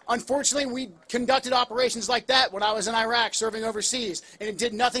time. Unfortunately, we conducted operations like that when I was in Iraq serving overseas, and it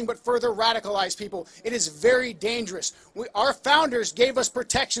did nothing but further radicalize people. It is very dangerous. Our founders gave us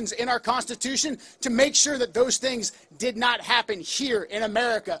protections in our Constitution to make sure that those things did not happen here in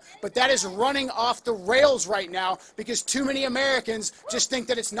America. But that is running off the rails right now because too many Americans just think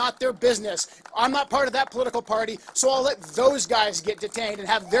that it's not their business. I'm not part of that political party, so I'll let those guys get detained and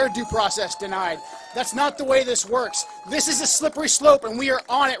have their due process denied. That's not the way this works. This is a slippery slope, and we are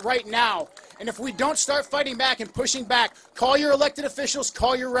on it right now. And if we don't start fighting back and pushing back, call your elected officials,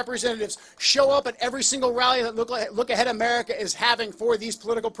 call your representatives, show up at every single rally that Look Ahead America is having for these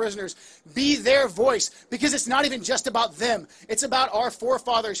political prisoners. Be their voice, because it's not even just about them. It's about our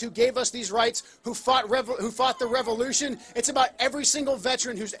forefathers who gave us these rights, who fought the revolution. It's about every single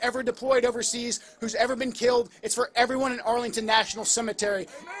veteran who's ever deployed overseas, who's ever been killed. It's for everyone in Arlington National Cemetery.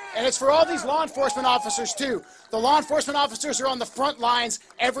 And it's for all these law enforcement officers, too. The law enforcement officers are on the front lines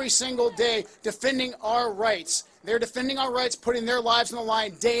every single day defending our rights. They're defending our rights, putting their lives on the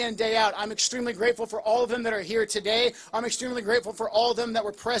line day in, day out. I'm extremely grateful for all of them that are here today. I'm extremely grateful for all of them that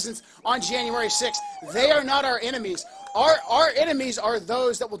were present on January 6th. They are not our enemies. Our enemies are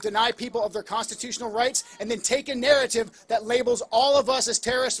those that will deny people of their constitutional rights and then take a narrative that labels all of us as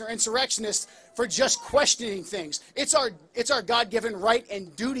terrorists or insurrectionists for just questioning things. It's our God-given right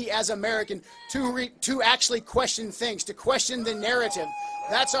and duty as American to actually question things, to question the narrative.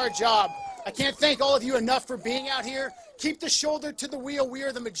 That's our job. I can't thank all of you enough for being out here. Keep the shoulder to the wheel. We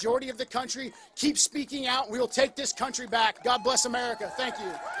are the majority of the country. Keep speaking out. We will take this country back. God bless America. Thank you.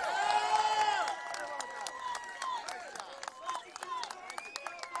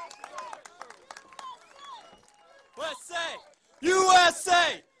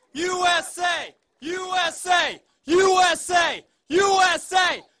 USA! USA! USA! USA!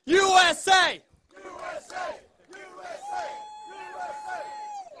 USA! USA!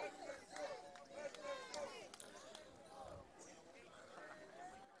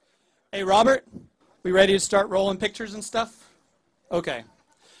 Hey, Robert, we ready to start rolling pictures and stuff? Okay.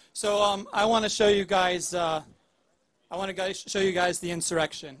 So I want to show you guys. Show you guys the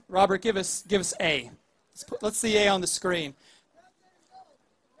insurrection. Robert, give us A. Let's see A on the screen.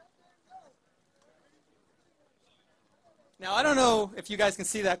 Now, I don't know if you guys can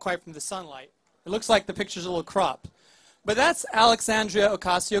see that quite from the sunlight. It looks like the picture's a little cropped. But that's Alexandria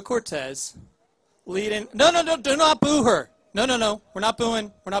Ocasio-Cortez leading. No, do not boo her. No. We're not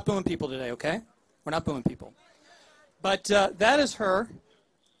booing people today, okay? We're not booing people. But that is her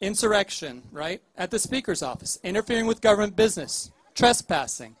insurrection, right, at the Speaker's office, interfering with government business,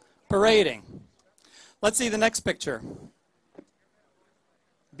 trespassing, parading. Let's see the next picture.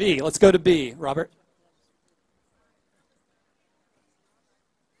 B. Let's go to B, Robert.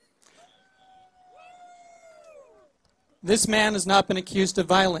 This man has not been accused of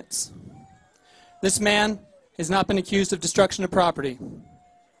violence. This man has not been accused of destruction of property.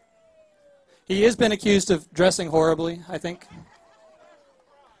 He has been accused of dressing horribly, I think.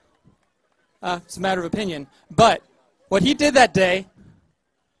 It's a matter of opinion. But what he did that day,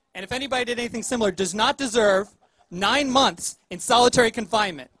 and if anybody did anything similar, does not deserve 9 months in solitary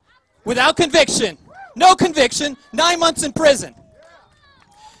confinement. Without conviction. No conviction. 9 months in prison.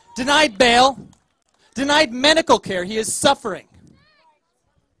 Denied bail. Denied medical care. He is suffering.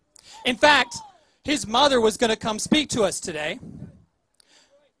 In fact, his mother was going to come speak to us today.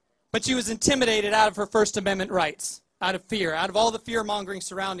 But she was intimidated out of her First Amendment rights, out of fear, out of all the fear-mongering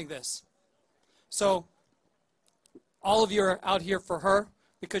surrounding this. So all of you are out here for her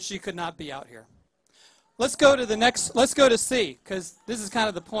because she could not be out here. Let's go to the next, let's go to C, because this is kind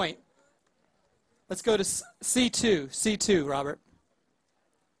of the point. Let's go to C2, C2, Robert.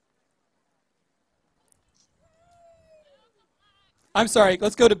 I'm sorry,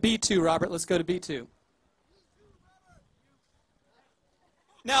 let's go to B2, Robert. Let's go to B2.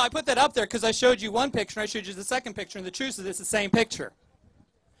 Now, I put that up there because I showed you one picture and I showed you the second picture, and the truth is it's the same picture.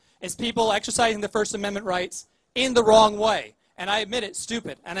 It's people exercising the First Amendment rights in the wrong way. And I admit it's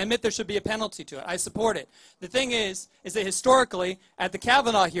stupid, and I admit there should be a penalty to it. I support it. The thing is that historically, at the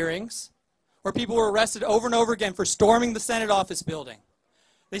Kavanaugh hearings, where people were arrested over and over again for storming the Senate office building,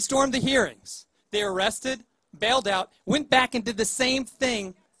 they stormed the hearings. They were arrested, bailed out, went back and did the same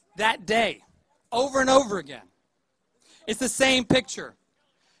thing that day, over and over again. It's the same picture.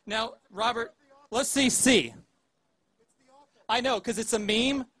 Now, Robert, let's see C. I know, because it's a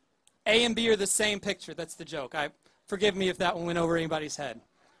meme. A and B are the same picture. That's the joke. Forgive me if that one went over anybody's head.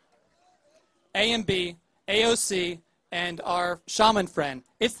 A and B, AOC, and our shaman friend,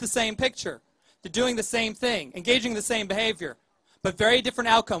 it's the same picture. They're doing the same thing, engaging the same behavior, but very different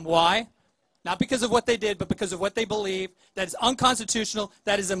outcome. Why? Not because of what they did, but because of what they believe. That is unconstitutional,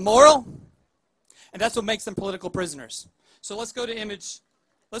 that is immoral, and that's what makes them political prisoners. So let's go to image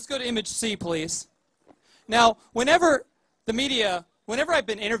C, please. Now, whenever I've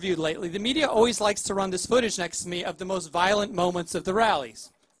been interviewed lately, the media always likes to run this footage next to me of the most violent moments of the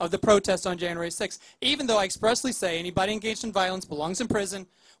rallies, of the protests on January 6th, even though I expressly say anybody engaged in violence belongs in prison.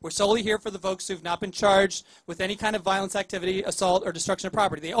 We're solely here for the folks who've not been charged with any kind of violence activity, assault, or destruction of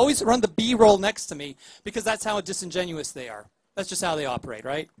property. They always run the B-roll next to me because that's how disingenuous they are. That's just how they operate,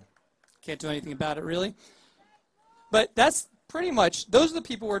 right? Can't do anything about it, really. But that's pretty much, those are the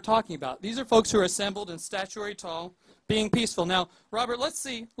people we're talking about. These are folks who are assembled in statuary tall, being peaceful. Now, Robert, let's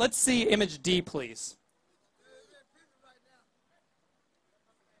see image D, please.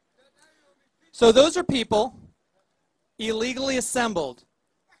 So those are people illegally assembled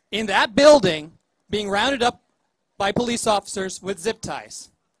in that building, being rounded up by police officers with zip ties.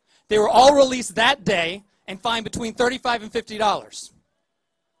 They were all released that day and fined between $35 and $50.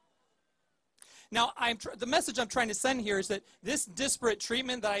 Now, the message I'm trying to send here is that this disparate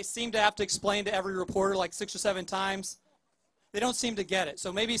treatment that I seem to have to explain to every reporter like 6 or 7 times, they don't seem to get it.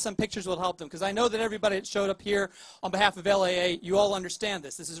 So maybe some pictures will help them, because I know that everybody that showed up here on behalf of LAA, you all understand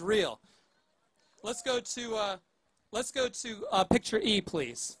this. This is real. Let's go to picture E,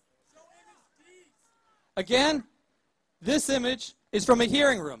 please. Again, this image is from a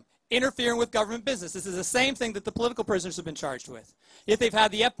hearing room, interfering with government business. This is the same thing that the political prisoners have been charged with. If they've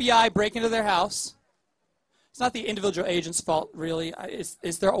had the FBI break into their house, it's not the individual agent's fault, really.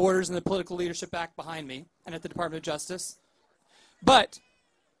 It's their orders and the political leadership back behind me and at the Department of Justice. But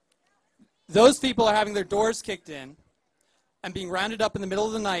those people are having their doors kicked in and being rounded up in the middle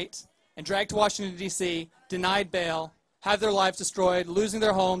of the night and dragged to Washington, D.C., denied bail, have their lives destroyed, losing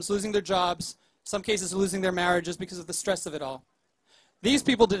their homes, losing their jobs, some cases losing their marriages because of the stress of it all. These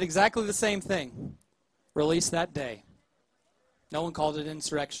people did exactly the same thing, released that day. No one called it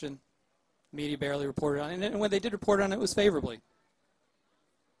insurrection. Media barely reported on it, and when they did report on it, it was favorably.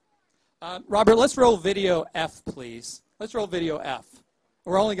 Robert, let's roll video F, please. Let's roll video F.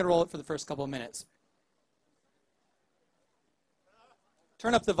 We're only going to roll it for the first couple of minutes.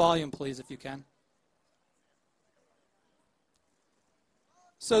 Turn up the volume, please, if you can.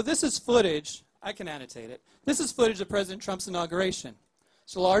 So this is footage. I can annotate it. This is footage of President Trump's inauguration.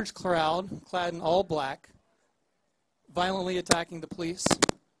 It's a large crowd, clad in all black, violently attacking the police,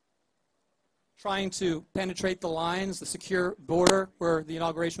 trying to penetrate the lines, the secure border where the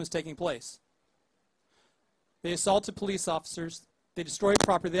inauguration was taking place. They assaulted police officers. They destroyed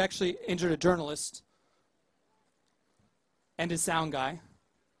property. They actually injured a journalist and his sound guy.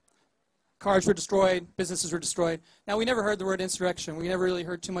 Cars were destroyed. Businesses were destroyed. Now, we never heard the word insurrection. We never really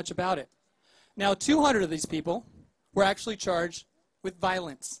heard too much about it. Now, 200 of these people were actually charged with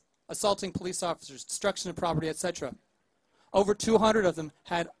violence, assaulting police officers, destruction of property, etc. Over 200 of them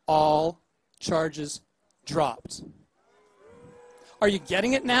had all charges dropped. Are you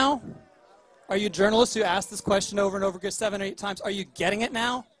getting it now? Are you journalists who ask this question over and over again 7 or 8 times? Are you getting it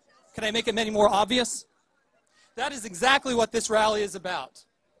now? Can I make it any more obvious? That is exactly what this rally is about.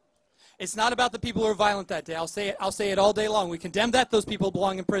 It's not about the people who are violent that day. I'll say it all day long. We condemn that. Those people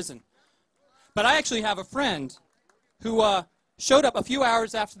belong in prison. But I actually have a friend who showed up a few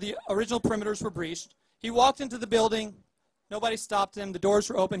hours after the original perimeters were breached. He walked into the building. Nobody stopped him. The doors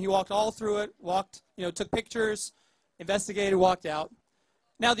were open. He walked all through it, took pictures, investigated, walked out.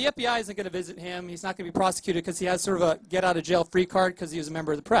 Now, the FBI isn't going to visit him. He's not going to be prosecuted because he has sort of a get-out-of-jail-free card because he was a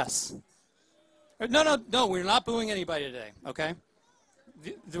member of the press. No, we're not booing anybody today, okay?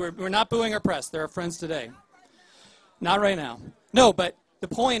 We're not booing our press. They're our friends today. Not right now. No, but the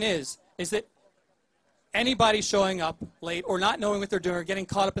point is that anybody showing up late or not knowing what they're doing or getting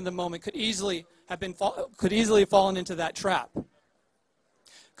caught up in the moment could easily have fallen into that trap.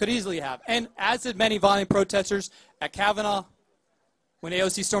 Could easily have. And as did many violent protesters at Kavanaugh, when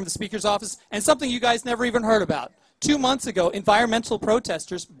AOC stormed the Speaker's office, and something you guys never even heard about. 2 months ago, environmental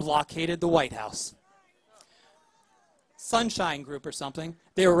protesters blockaded the White House. Sunshine Group or something.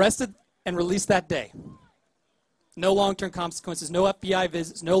 They were arrested and released that day. No long-term consequences, no FBI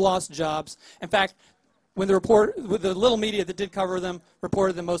visits, no lost jobs. In fact, when the little media that did cover them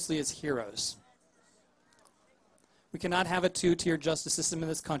reported them mostly as heroes. We cannot have a two-tier justice system in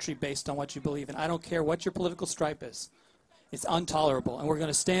this country based on what you believe in. I don't care what your political stripe is. It's intolerable, and we're going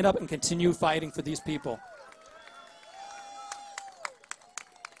to stand up and continue fighting for these people.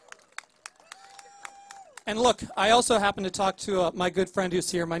 And look, I also happened to talk to my good friend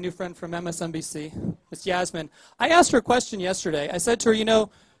who's here, my new friend from MSNBC, Ms. Yasmin. I asked her a question yesterday. I said to her, you know,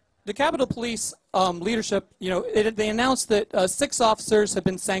 the Capitol Police leadership, you know, they announced that 6 officers have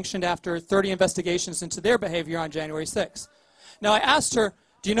been sanctioned after 30 investigations into their behavior on January 6th. Now, I asked her,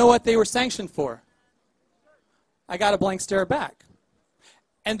 do you know what they were sanctioned for? I got a blank stare back.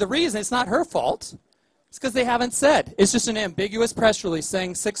 And the reason, it's not her fault, it's because they haven't said. It's just an ambiguous press release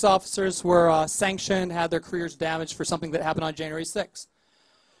saying 6 officers were sanctioned, had their careers damaged for something that happened on January 6th.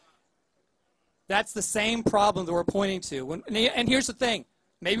 That's the same problem that we're pointing to. And here's the thing.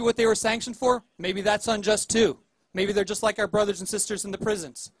 Maybe what they were sanctioned for, maybe that's unjust too. Maybe they're just like our brothers and sisters in the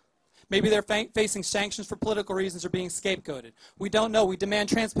prisons. Maybe they're facing sanctions for political reasons or being scapegoated. We don't know. We demand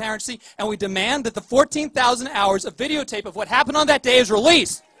transparency, and we demand that the 14,000 hours of videotape of what happened on that day is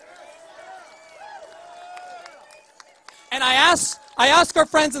released. And I ask our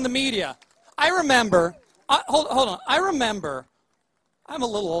friends in the media, I remember, hold on, I'm a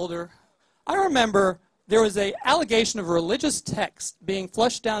little older. I remember there was an allegation of a religious text being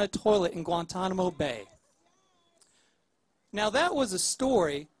flushed down a toilet in Guantanamo Bay. Now that was a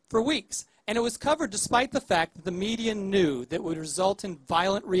story for weeks, and it was covered despite the fact that the media knew that it would result in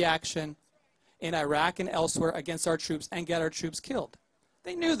violent reaction in Iraq and elsewhere against our troops and get our troops killed.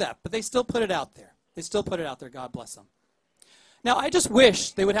 They knew that, but they still put it out there. They still put it out there, God bless them. Now, I just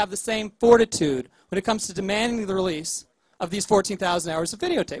wish they would have the same fortitude when it comes to demanding the release of these 14,000 hours of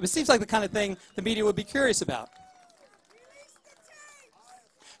videotape. It seems like the kind of thing the media would be curious about.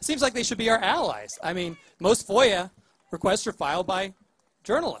 It seems like they should be our allies. I mean, most FOIA requests are filed by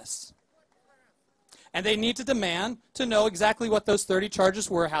journalists. And they need to demand to know exactly what those 30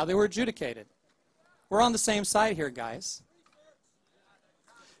 charges were, how they were adjudicated. We're on the same side here, guys.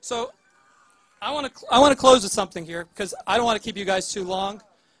 So I want to close with something here because I don't want to keep you guys too long.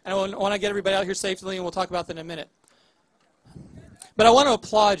 And I want to get everybody out here safely, and we'll talk about that in a minute. But I want to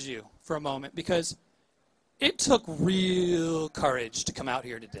applaud you for a moment because it took real courage to come out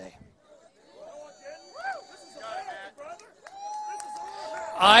here today.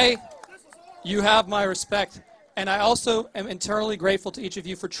 You have my respect, and I also am eternally grateful to each of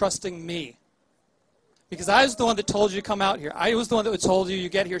you for trusting me. Because I was the one that told you to come out here. I was the one that told you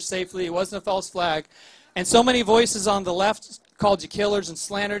get here safely. It wasn't a false flag. And so many voices on the left called you killers and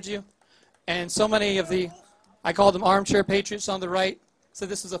slandered you. And so many of the, I called them armchair patriots on the right, said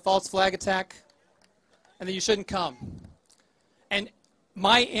this was a false flag attack and that you shouldn't come. And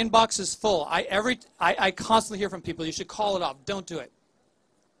my inbox is full. I constantly hear from people, you should call it off. Don't do it.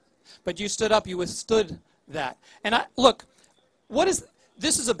 But you stood up. You withstood that. And look,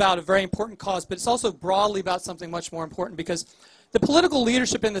 this is about a very important cause, but it's also broadly about something much more important because the political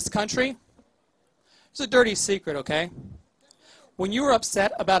leadership in this country, it's a dirty secret, okay? When you are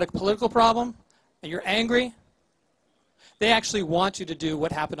upset about a political problem and you're angry, they actually want you to do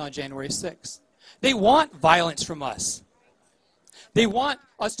what happened on January 6th. They want violence from us. They want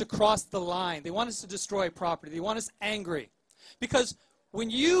us to cross the line. They want us to destroy property. They want us angry. Because when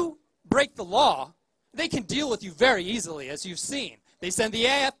you break the law, they can deal with you very easily, as you've seen. They send the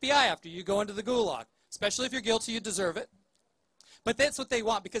FBI after you go into the gulag. Especially if you're guilty, you deserve it. But that's what they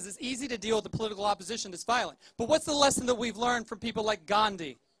want because it's easy to deal with the political opposition that's violent. But what's the lesson that we've learned from people like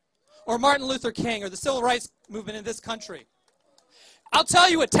Gandhi or Martin Luther King or the civil rights movement in this country? I'll tell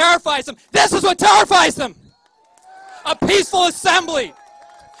you what terrifies them. This is what terrifies them. A peaceful assembly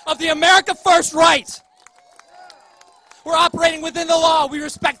of the America First right. We're operating within the law. We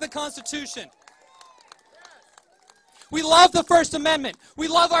respect the Constitution. We love the First Amendment. We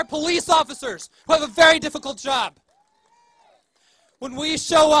love our police officers who have a very difficult job. When we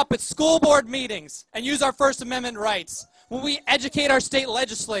show up at school board meetings and use our First Amendment rights, when we educate our state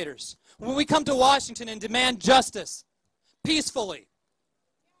legislators, when we come to Washington and demand justice, peacefully,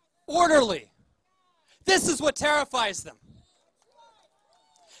 orderly, this is what terrifies them.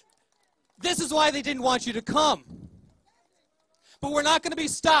 This is why they didn't want you to come. But we're not going to be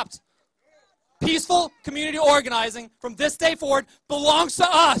stopped. Peaceful community organizing from this day forward belongs to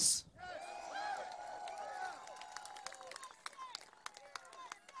us.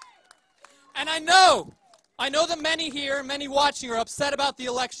 And I know that many here, many watching are upset about the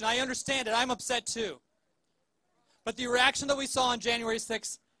election. I understand it. I'm upset too. But the reaction that we saw on January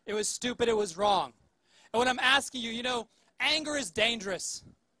 6th, it was stupid, it was wrong. And what I'm asking you, anger is dangerous.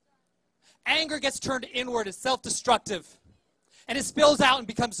 Anger gets turned inward, it's self-destructive. And it spills out and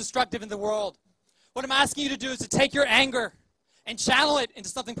becomes destructive in the world. What I'm asking you to do is to take your anger and channel it into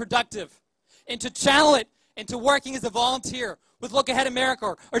something productive. And to channel it into working as a volunteer with Look Ahead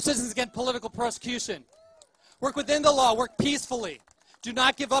America or Citizens Against Political Prosecution. Work within the law, work peacefully. Do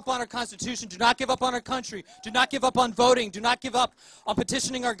not give up on our Constitution. Do not give up on our country. Do not give up on voting. Do not give up on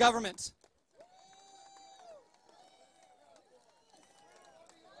petitioning our government.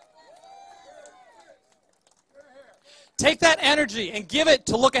 Take that energy and give it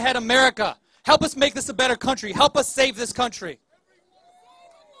to Look Ahead America. Help us make this a better country. Help us save this country.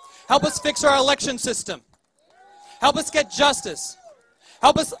 Help us fix our election system. Help us get justice.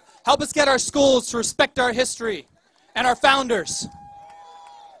 Help us get our schools to respect our history and our founders.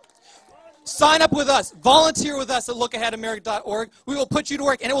 Sign up with us. Volunteer with us at lookaheadamerica.org. We will put you to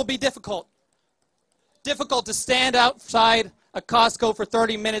work, and it will be difficult. Difficult to stand outside a Costco for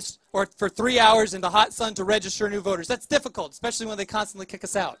 30 minutes or for 3 hours in the hot sun to register new voters. That's difficult, especially when they constantly kick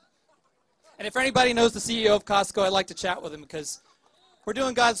us out. And if anybody knows the CEO of Costco, I'd like to chat with him because we're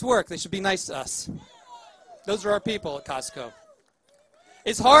doing God's work. They should be nice to us. Those are our people at Costco.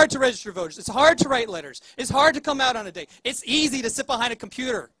 It's hard to register voters. It's hard to write letters. It's hard to come out on a day. It's easy to sit behind a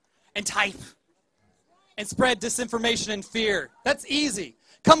computer and type and spread disinformation and fear. That's easy.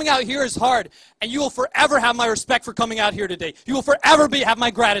 Coming out here is hard, and you will forever have my respect for coming out here today. You will forever have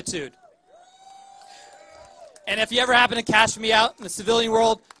my gratitude. And if you ever happen to cash me out in the civilian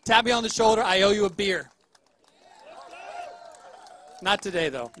world, tap me on the shoulder. I owe you a beer. Not today,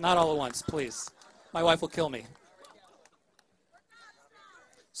 though. Not all at once, please. My wife will kill me.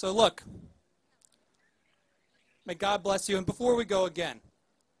 So look, may God bless you. And before we go again,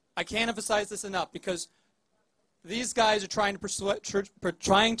 I can't emphasize this enough because these guys are trying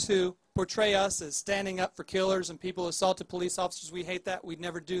to portray us as standing up for killers and people who assaulted police officers. We hate that. We'd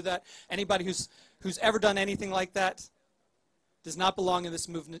never do that. Anybody who's ever done anything like that does not belong in this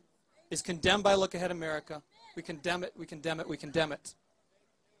movement, is condemned by Look Ahead America. We condemn it, we condemn it, we condemn it.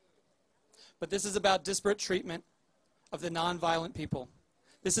 But this is about disparate treatment of the nonviolent people.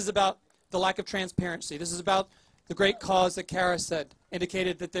 This is about the lack of transparency. This is about the great cause that Kara said,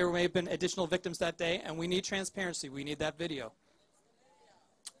 indicated that there may have been additional victims that day, and we need transparency. We need that video.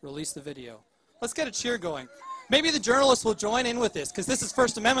 Release the video. Let's get a cheer going. Maybe the journalists will join in with this, because this is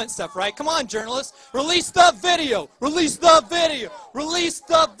First Amendment stuff, right? Come on, journalists. Release the video. Release the video. Release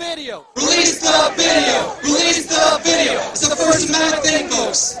the video. Release the video. Release the video. It's the First Amendment thing,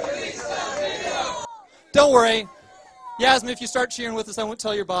 folks. Don't worry. Yasmin, if you start cheering with us, I won't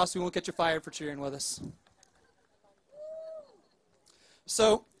tell your boss. We won't get you fired for cheering with us.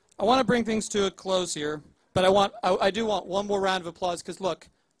 So I want to bring things to a close here, but I do want one more round of applause because, look,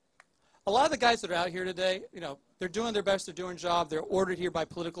 a lot of the guys that are out here today, they're doing their best, they're doing a job, they're ordered here by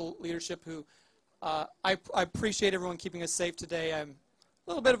political leadership who, I appreciate everyone keeping us safe today. I'm a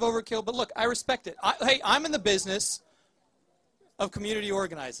little bit of overkill, but look, I respect it. Hey, I'm in the business of community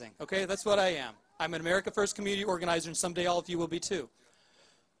organizing, okay? That's what I am. I'm an America First community organizer, and someday all of you will be too.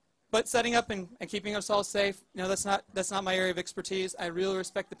 But setting up and keeping us all safe, that's not my area of expertise. I really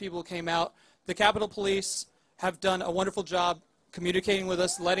respect the people who came out. The Capitol Police have done a wonderful job communicating with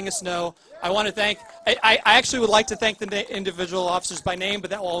us, letting us know. I want to thank, I actually would like to thank the individual officers by name,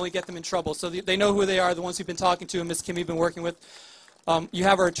 but that will only get them in trouble. So they know who they are, the ones we've been talking to, and Ms. Kim you've been working with. You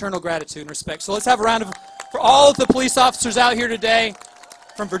have our eternal gratitude and respect. So let's have a round of, for all of the police officers out here today,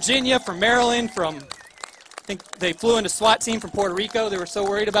 from Virginia, from Maryland, I think they flew in a SWAT team from Puerto Rico. They were so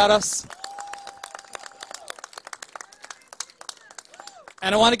worried about us.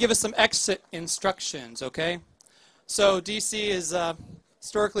 And I want to give us some exit instructions, okay? So D.C. is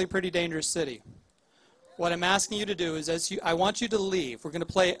historically a pretty dangerous city. What I'm asking you to do is, I want you to leave. We're going to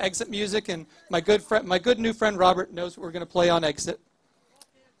play exit music, and my good new friend Robert knows what we're going to play on exit.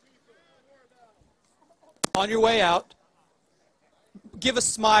 On your way out, give a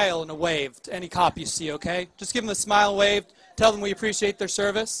smile and a wave to any cop you see, okay? Just give them a smile and wave. Tell them we appreciate their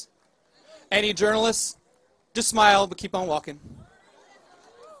service. Any journalists, just smile, but keep on walking.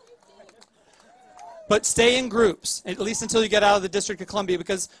 But stay in groups, at least until you get out of the District of Columbia,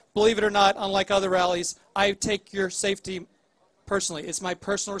 because believe it or not, unlike other rallies, I take your safety personally. It's my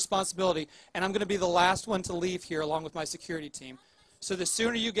personal responsibility, and I'm going to be the last one to leave here along with my security team. So the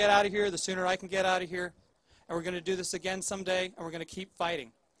sooner you get out of here, the sooner I can get out of here, and we're going to do this again someday, and we're going to keep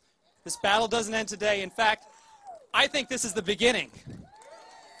fighting. This battle doesn't end today. In fact, I think this is the beginning.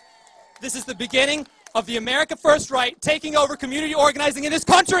 This is the beginning of the America First right taking over community organizing in this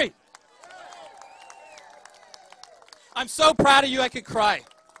country. I'm so proud of you I could cry.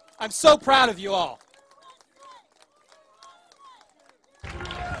 I'm so proud of you all.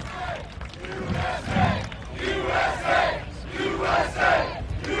 USA, USA, USA,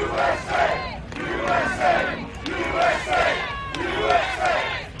 USA, USA, USA,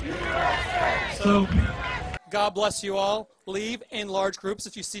 USA, USA. So, God bless you all. Leave in large groups.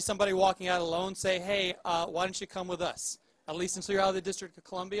 If you see somebody walking out alone, say, hey, why don't you come with us? At least until you're out of the District of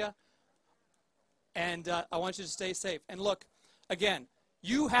Columbia. And I want you to stay safe. And look, again,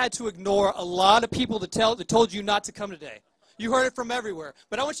 you had to ignore a lot of people that told you not to come today. You heard it from everywhere.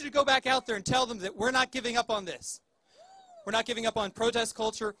 But I want you to go back out there and tell them that we're not giving up on this. We're not giving up on protest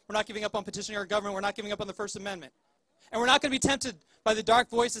culture. We're not giving up on petitioning our government. We're not giving up on the First Amendment. And we're not going to be tempted by the dark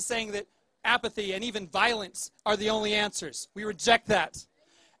voices saying that apathy and even violence are the only answers. We reject that.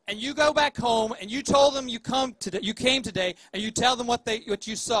 And you go back home and you told them you came today, and you tell them what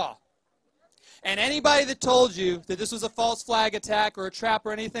you saw. And anybody that told you that this was a false flag attack or a trap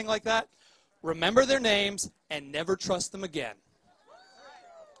or anything like that, remember their names and never trust them again.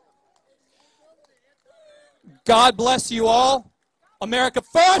 God bless you all. America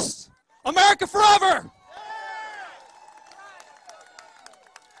first, America forever.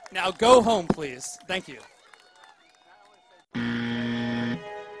 Now go home, please. Thank you.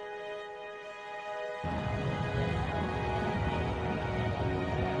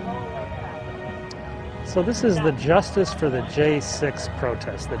 So this is the Justice for the J6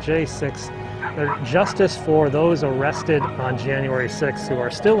 protest. The J6, the justice for those arrested on January 6th who are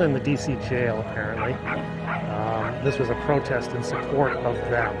still in the D.C. jail, apparently. This was a protest in support of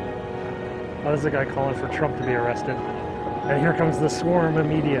them. Oh, there's a guy calling for Trump to be arrested. And here comes the swarm of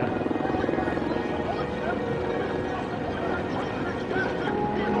media.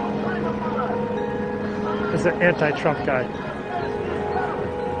 It's an anti-Trump guy.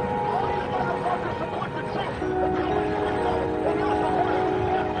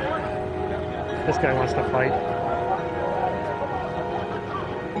 This guy wants to fight.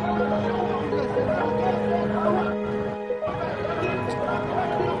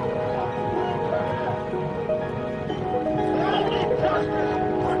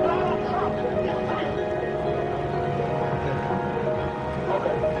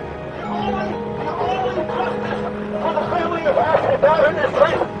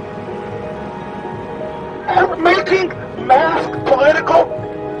 Making mask political,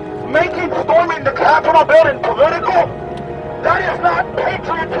 making storming the Capitol building political, that is not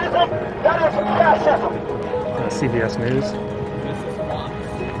patriotism, that is fascism. CBS News.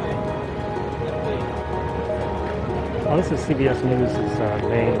 Oh, this is CBS News'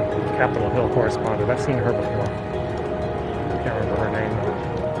 main Capitol Hill correspondent. I've seen her before. I can't remember her name.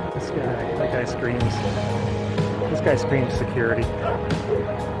 That guy screams. This guy screams security.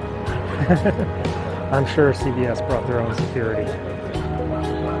 I'm sure CBS brought their own security.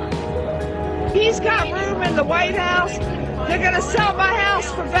 He's got room in the White House. They're going to sell my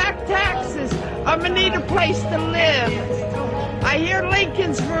house for back taxes. I'm going to need a place to live. I hear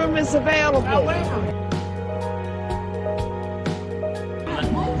Lincoln's room is available.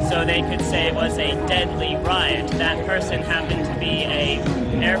 So they could say it was a deadly riot. That person happened to be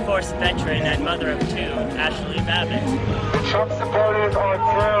an Air Force veteran and mother of two, Ashley Babbitt. The Trump supporters are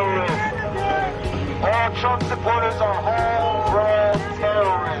terrorists. All Trump supporters are homegrown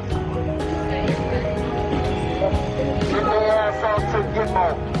terrorists. Get their ass out to Gitmo.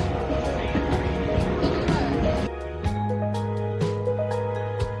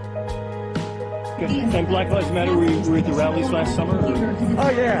 And Black Lives Matter, were you at the rallies last summer? Oh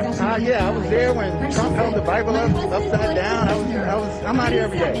yeah, yeah. I was there when Trump held the Bible upside down. I'm out here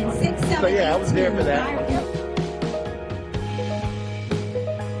every day. So yeah, I was there for that.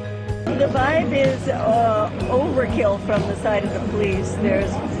 The vibe is overkill from the side of the police.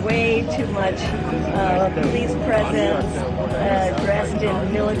 There's way too much police presence, dressed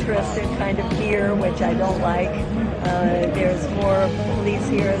in militaristic kind of gear, which I don't like. There's more police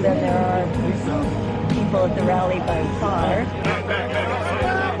here than there are people at the rally by far.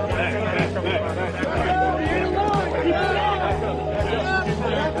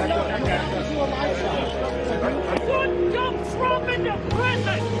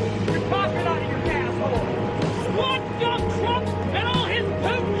 prison! You're talking out of your asshole! SWAT dumped Trump and all his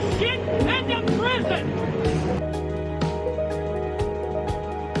Putin shit into prison!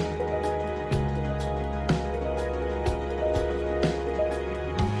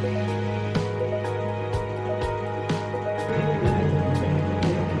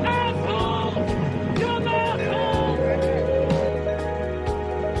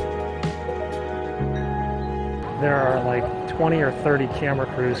 There are like 20 or 30 camera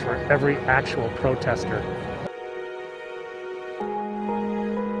crews for every actual protester.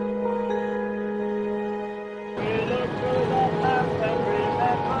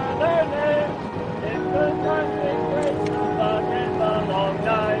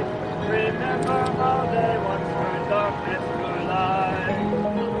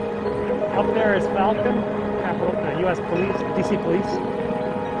 Up there is Falcon, Capitol, U.S. Police, D.C. Police.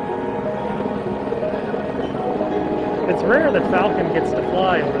 It's rare that Falcon gets to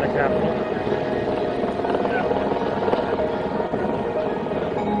fly over the Capitol.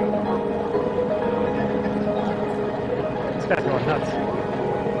 This guy's going nuts.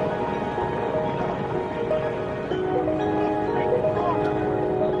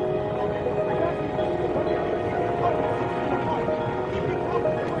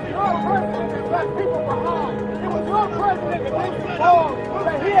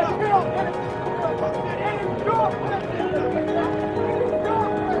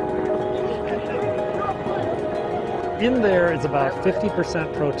 In there is about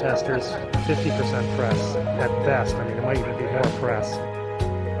 50% protesters, 50% press at best. I mean, it might even be more press.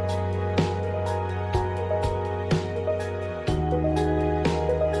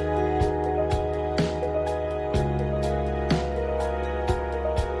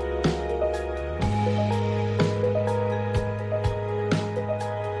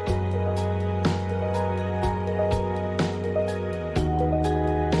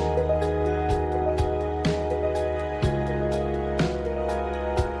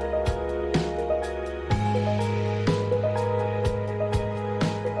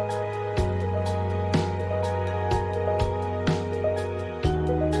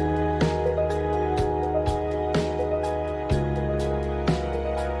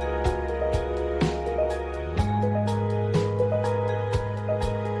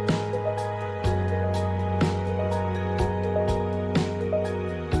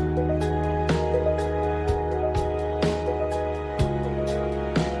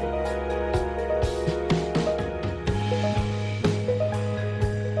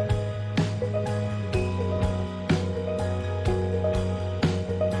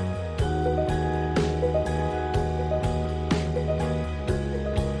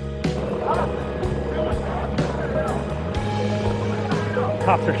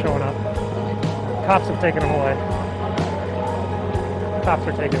 Cops are showing up. Cops have taken him away. Cops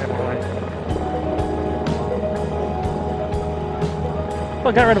are taking him away.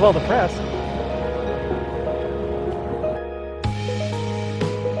 Well, got rid of all the press.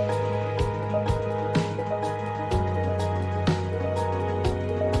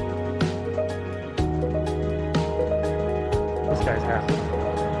 This guy's happy.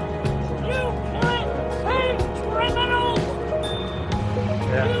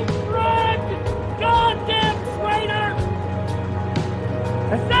 You drugged goddamn traitor!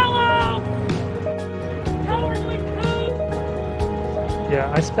 Sellout! Cowardly coot!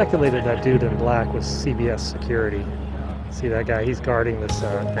 Yeah, I speculated that dude in black was CBS security. See that guy? He's guarding this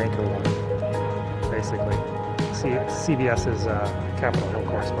anchor woman, basically. CBS's Capitol Hill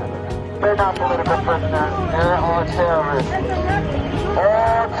correspondent. They're not political prisoners. They're all terrorists.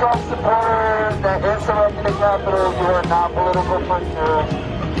 All Trump supporters that insurrect the Capitol, you are not political prisoners.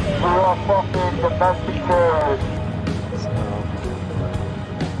 You are fucking domestic terrorists.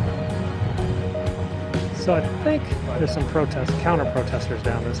 So I think there's some counter-protesters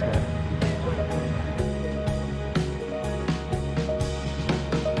down this way.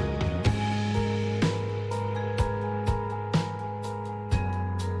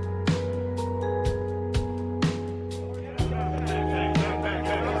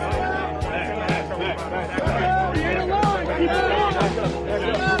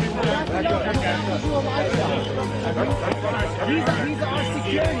 He's our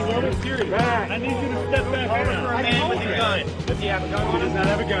security. We're security. I need you to step back. A man with a gun. Does he have a gun? He does not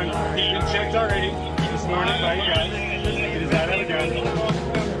have a gun. He's been checked already this morning by you guys. He does not have a gun.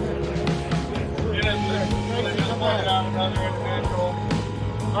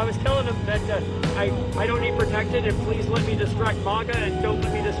 I was telling him that I don't need protected, and please let me distract MAGA and don't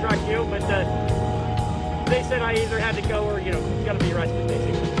let me distract you. But they said I either had to go or, you know, got to be arrested,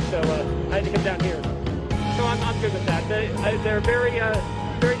 basically. So I had to come down here. so I'm good with that. They're very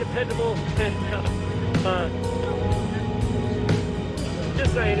very dependable, and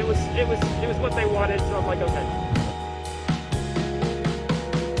just saying, it was what they wanted, so I'm like, okay.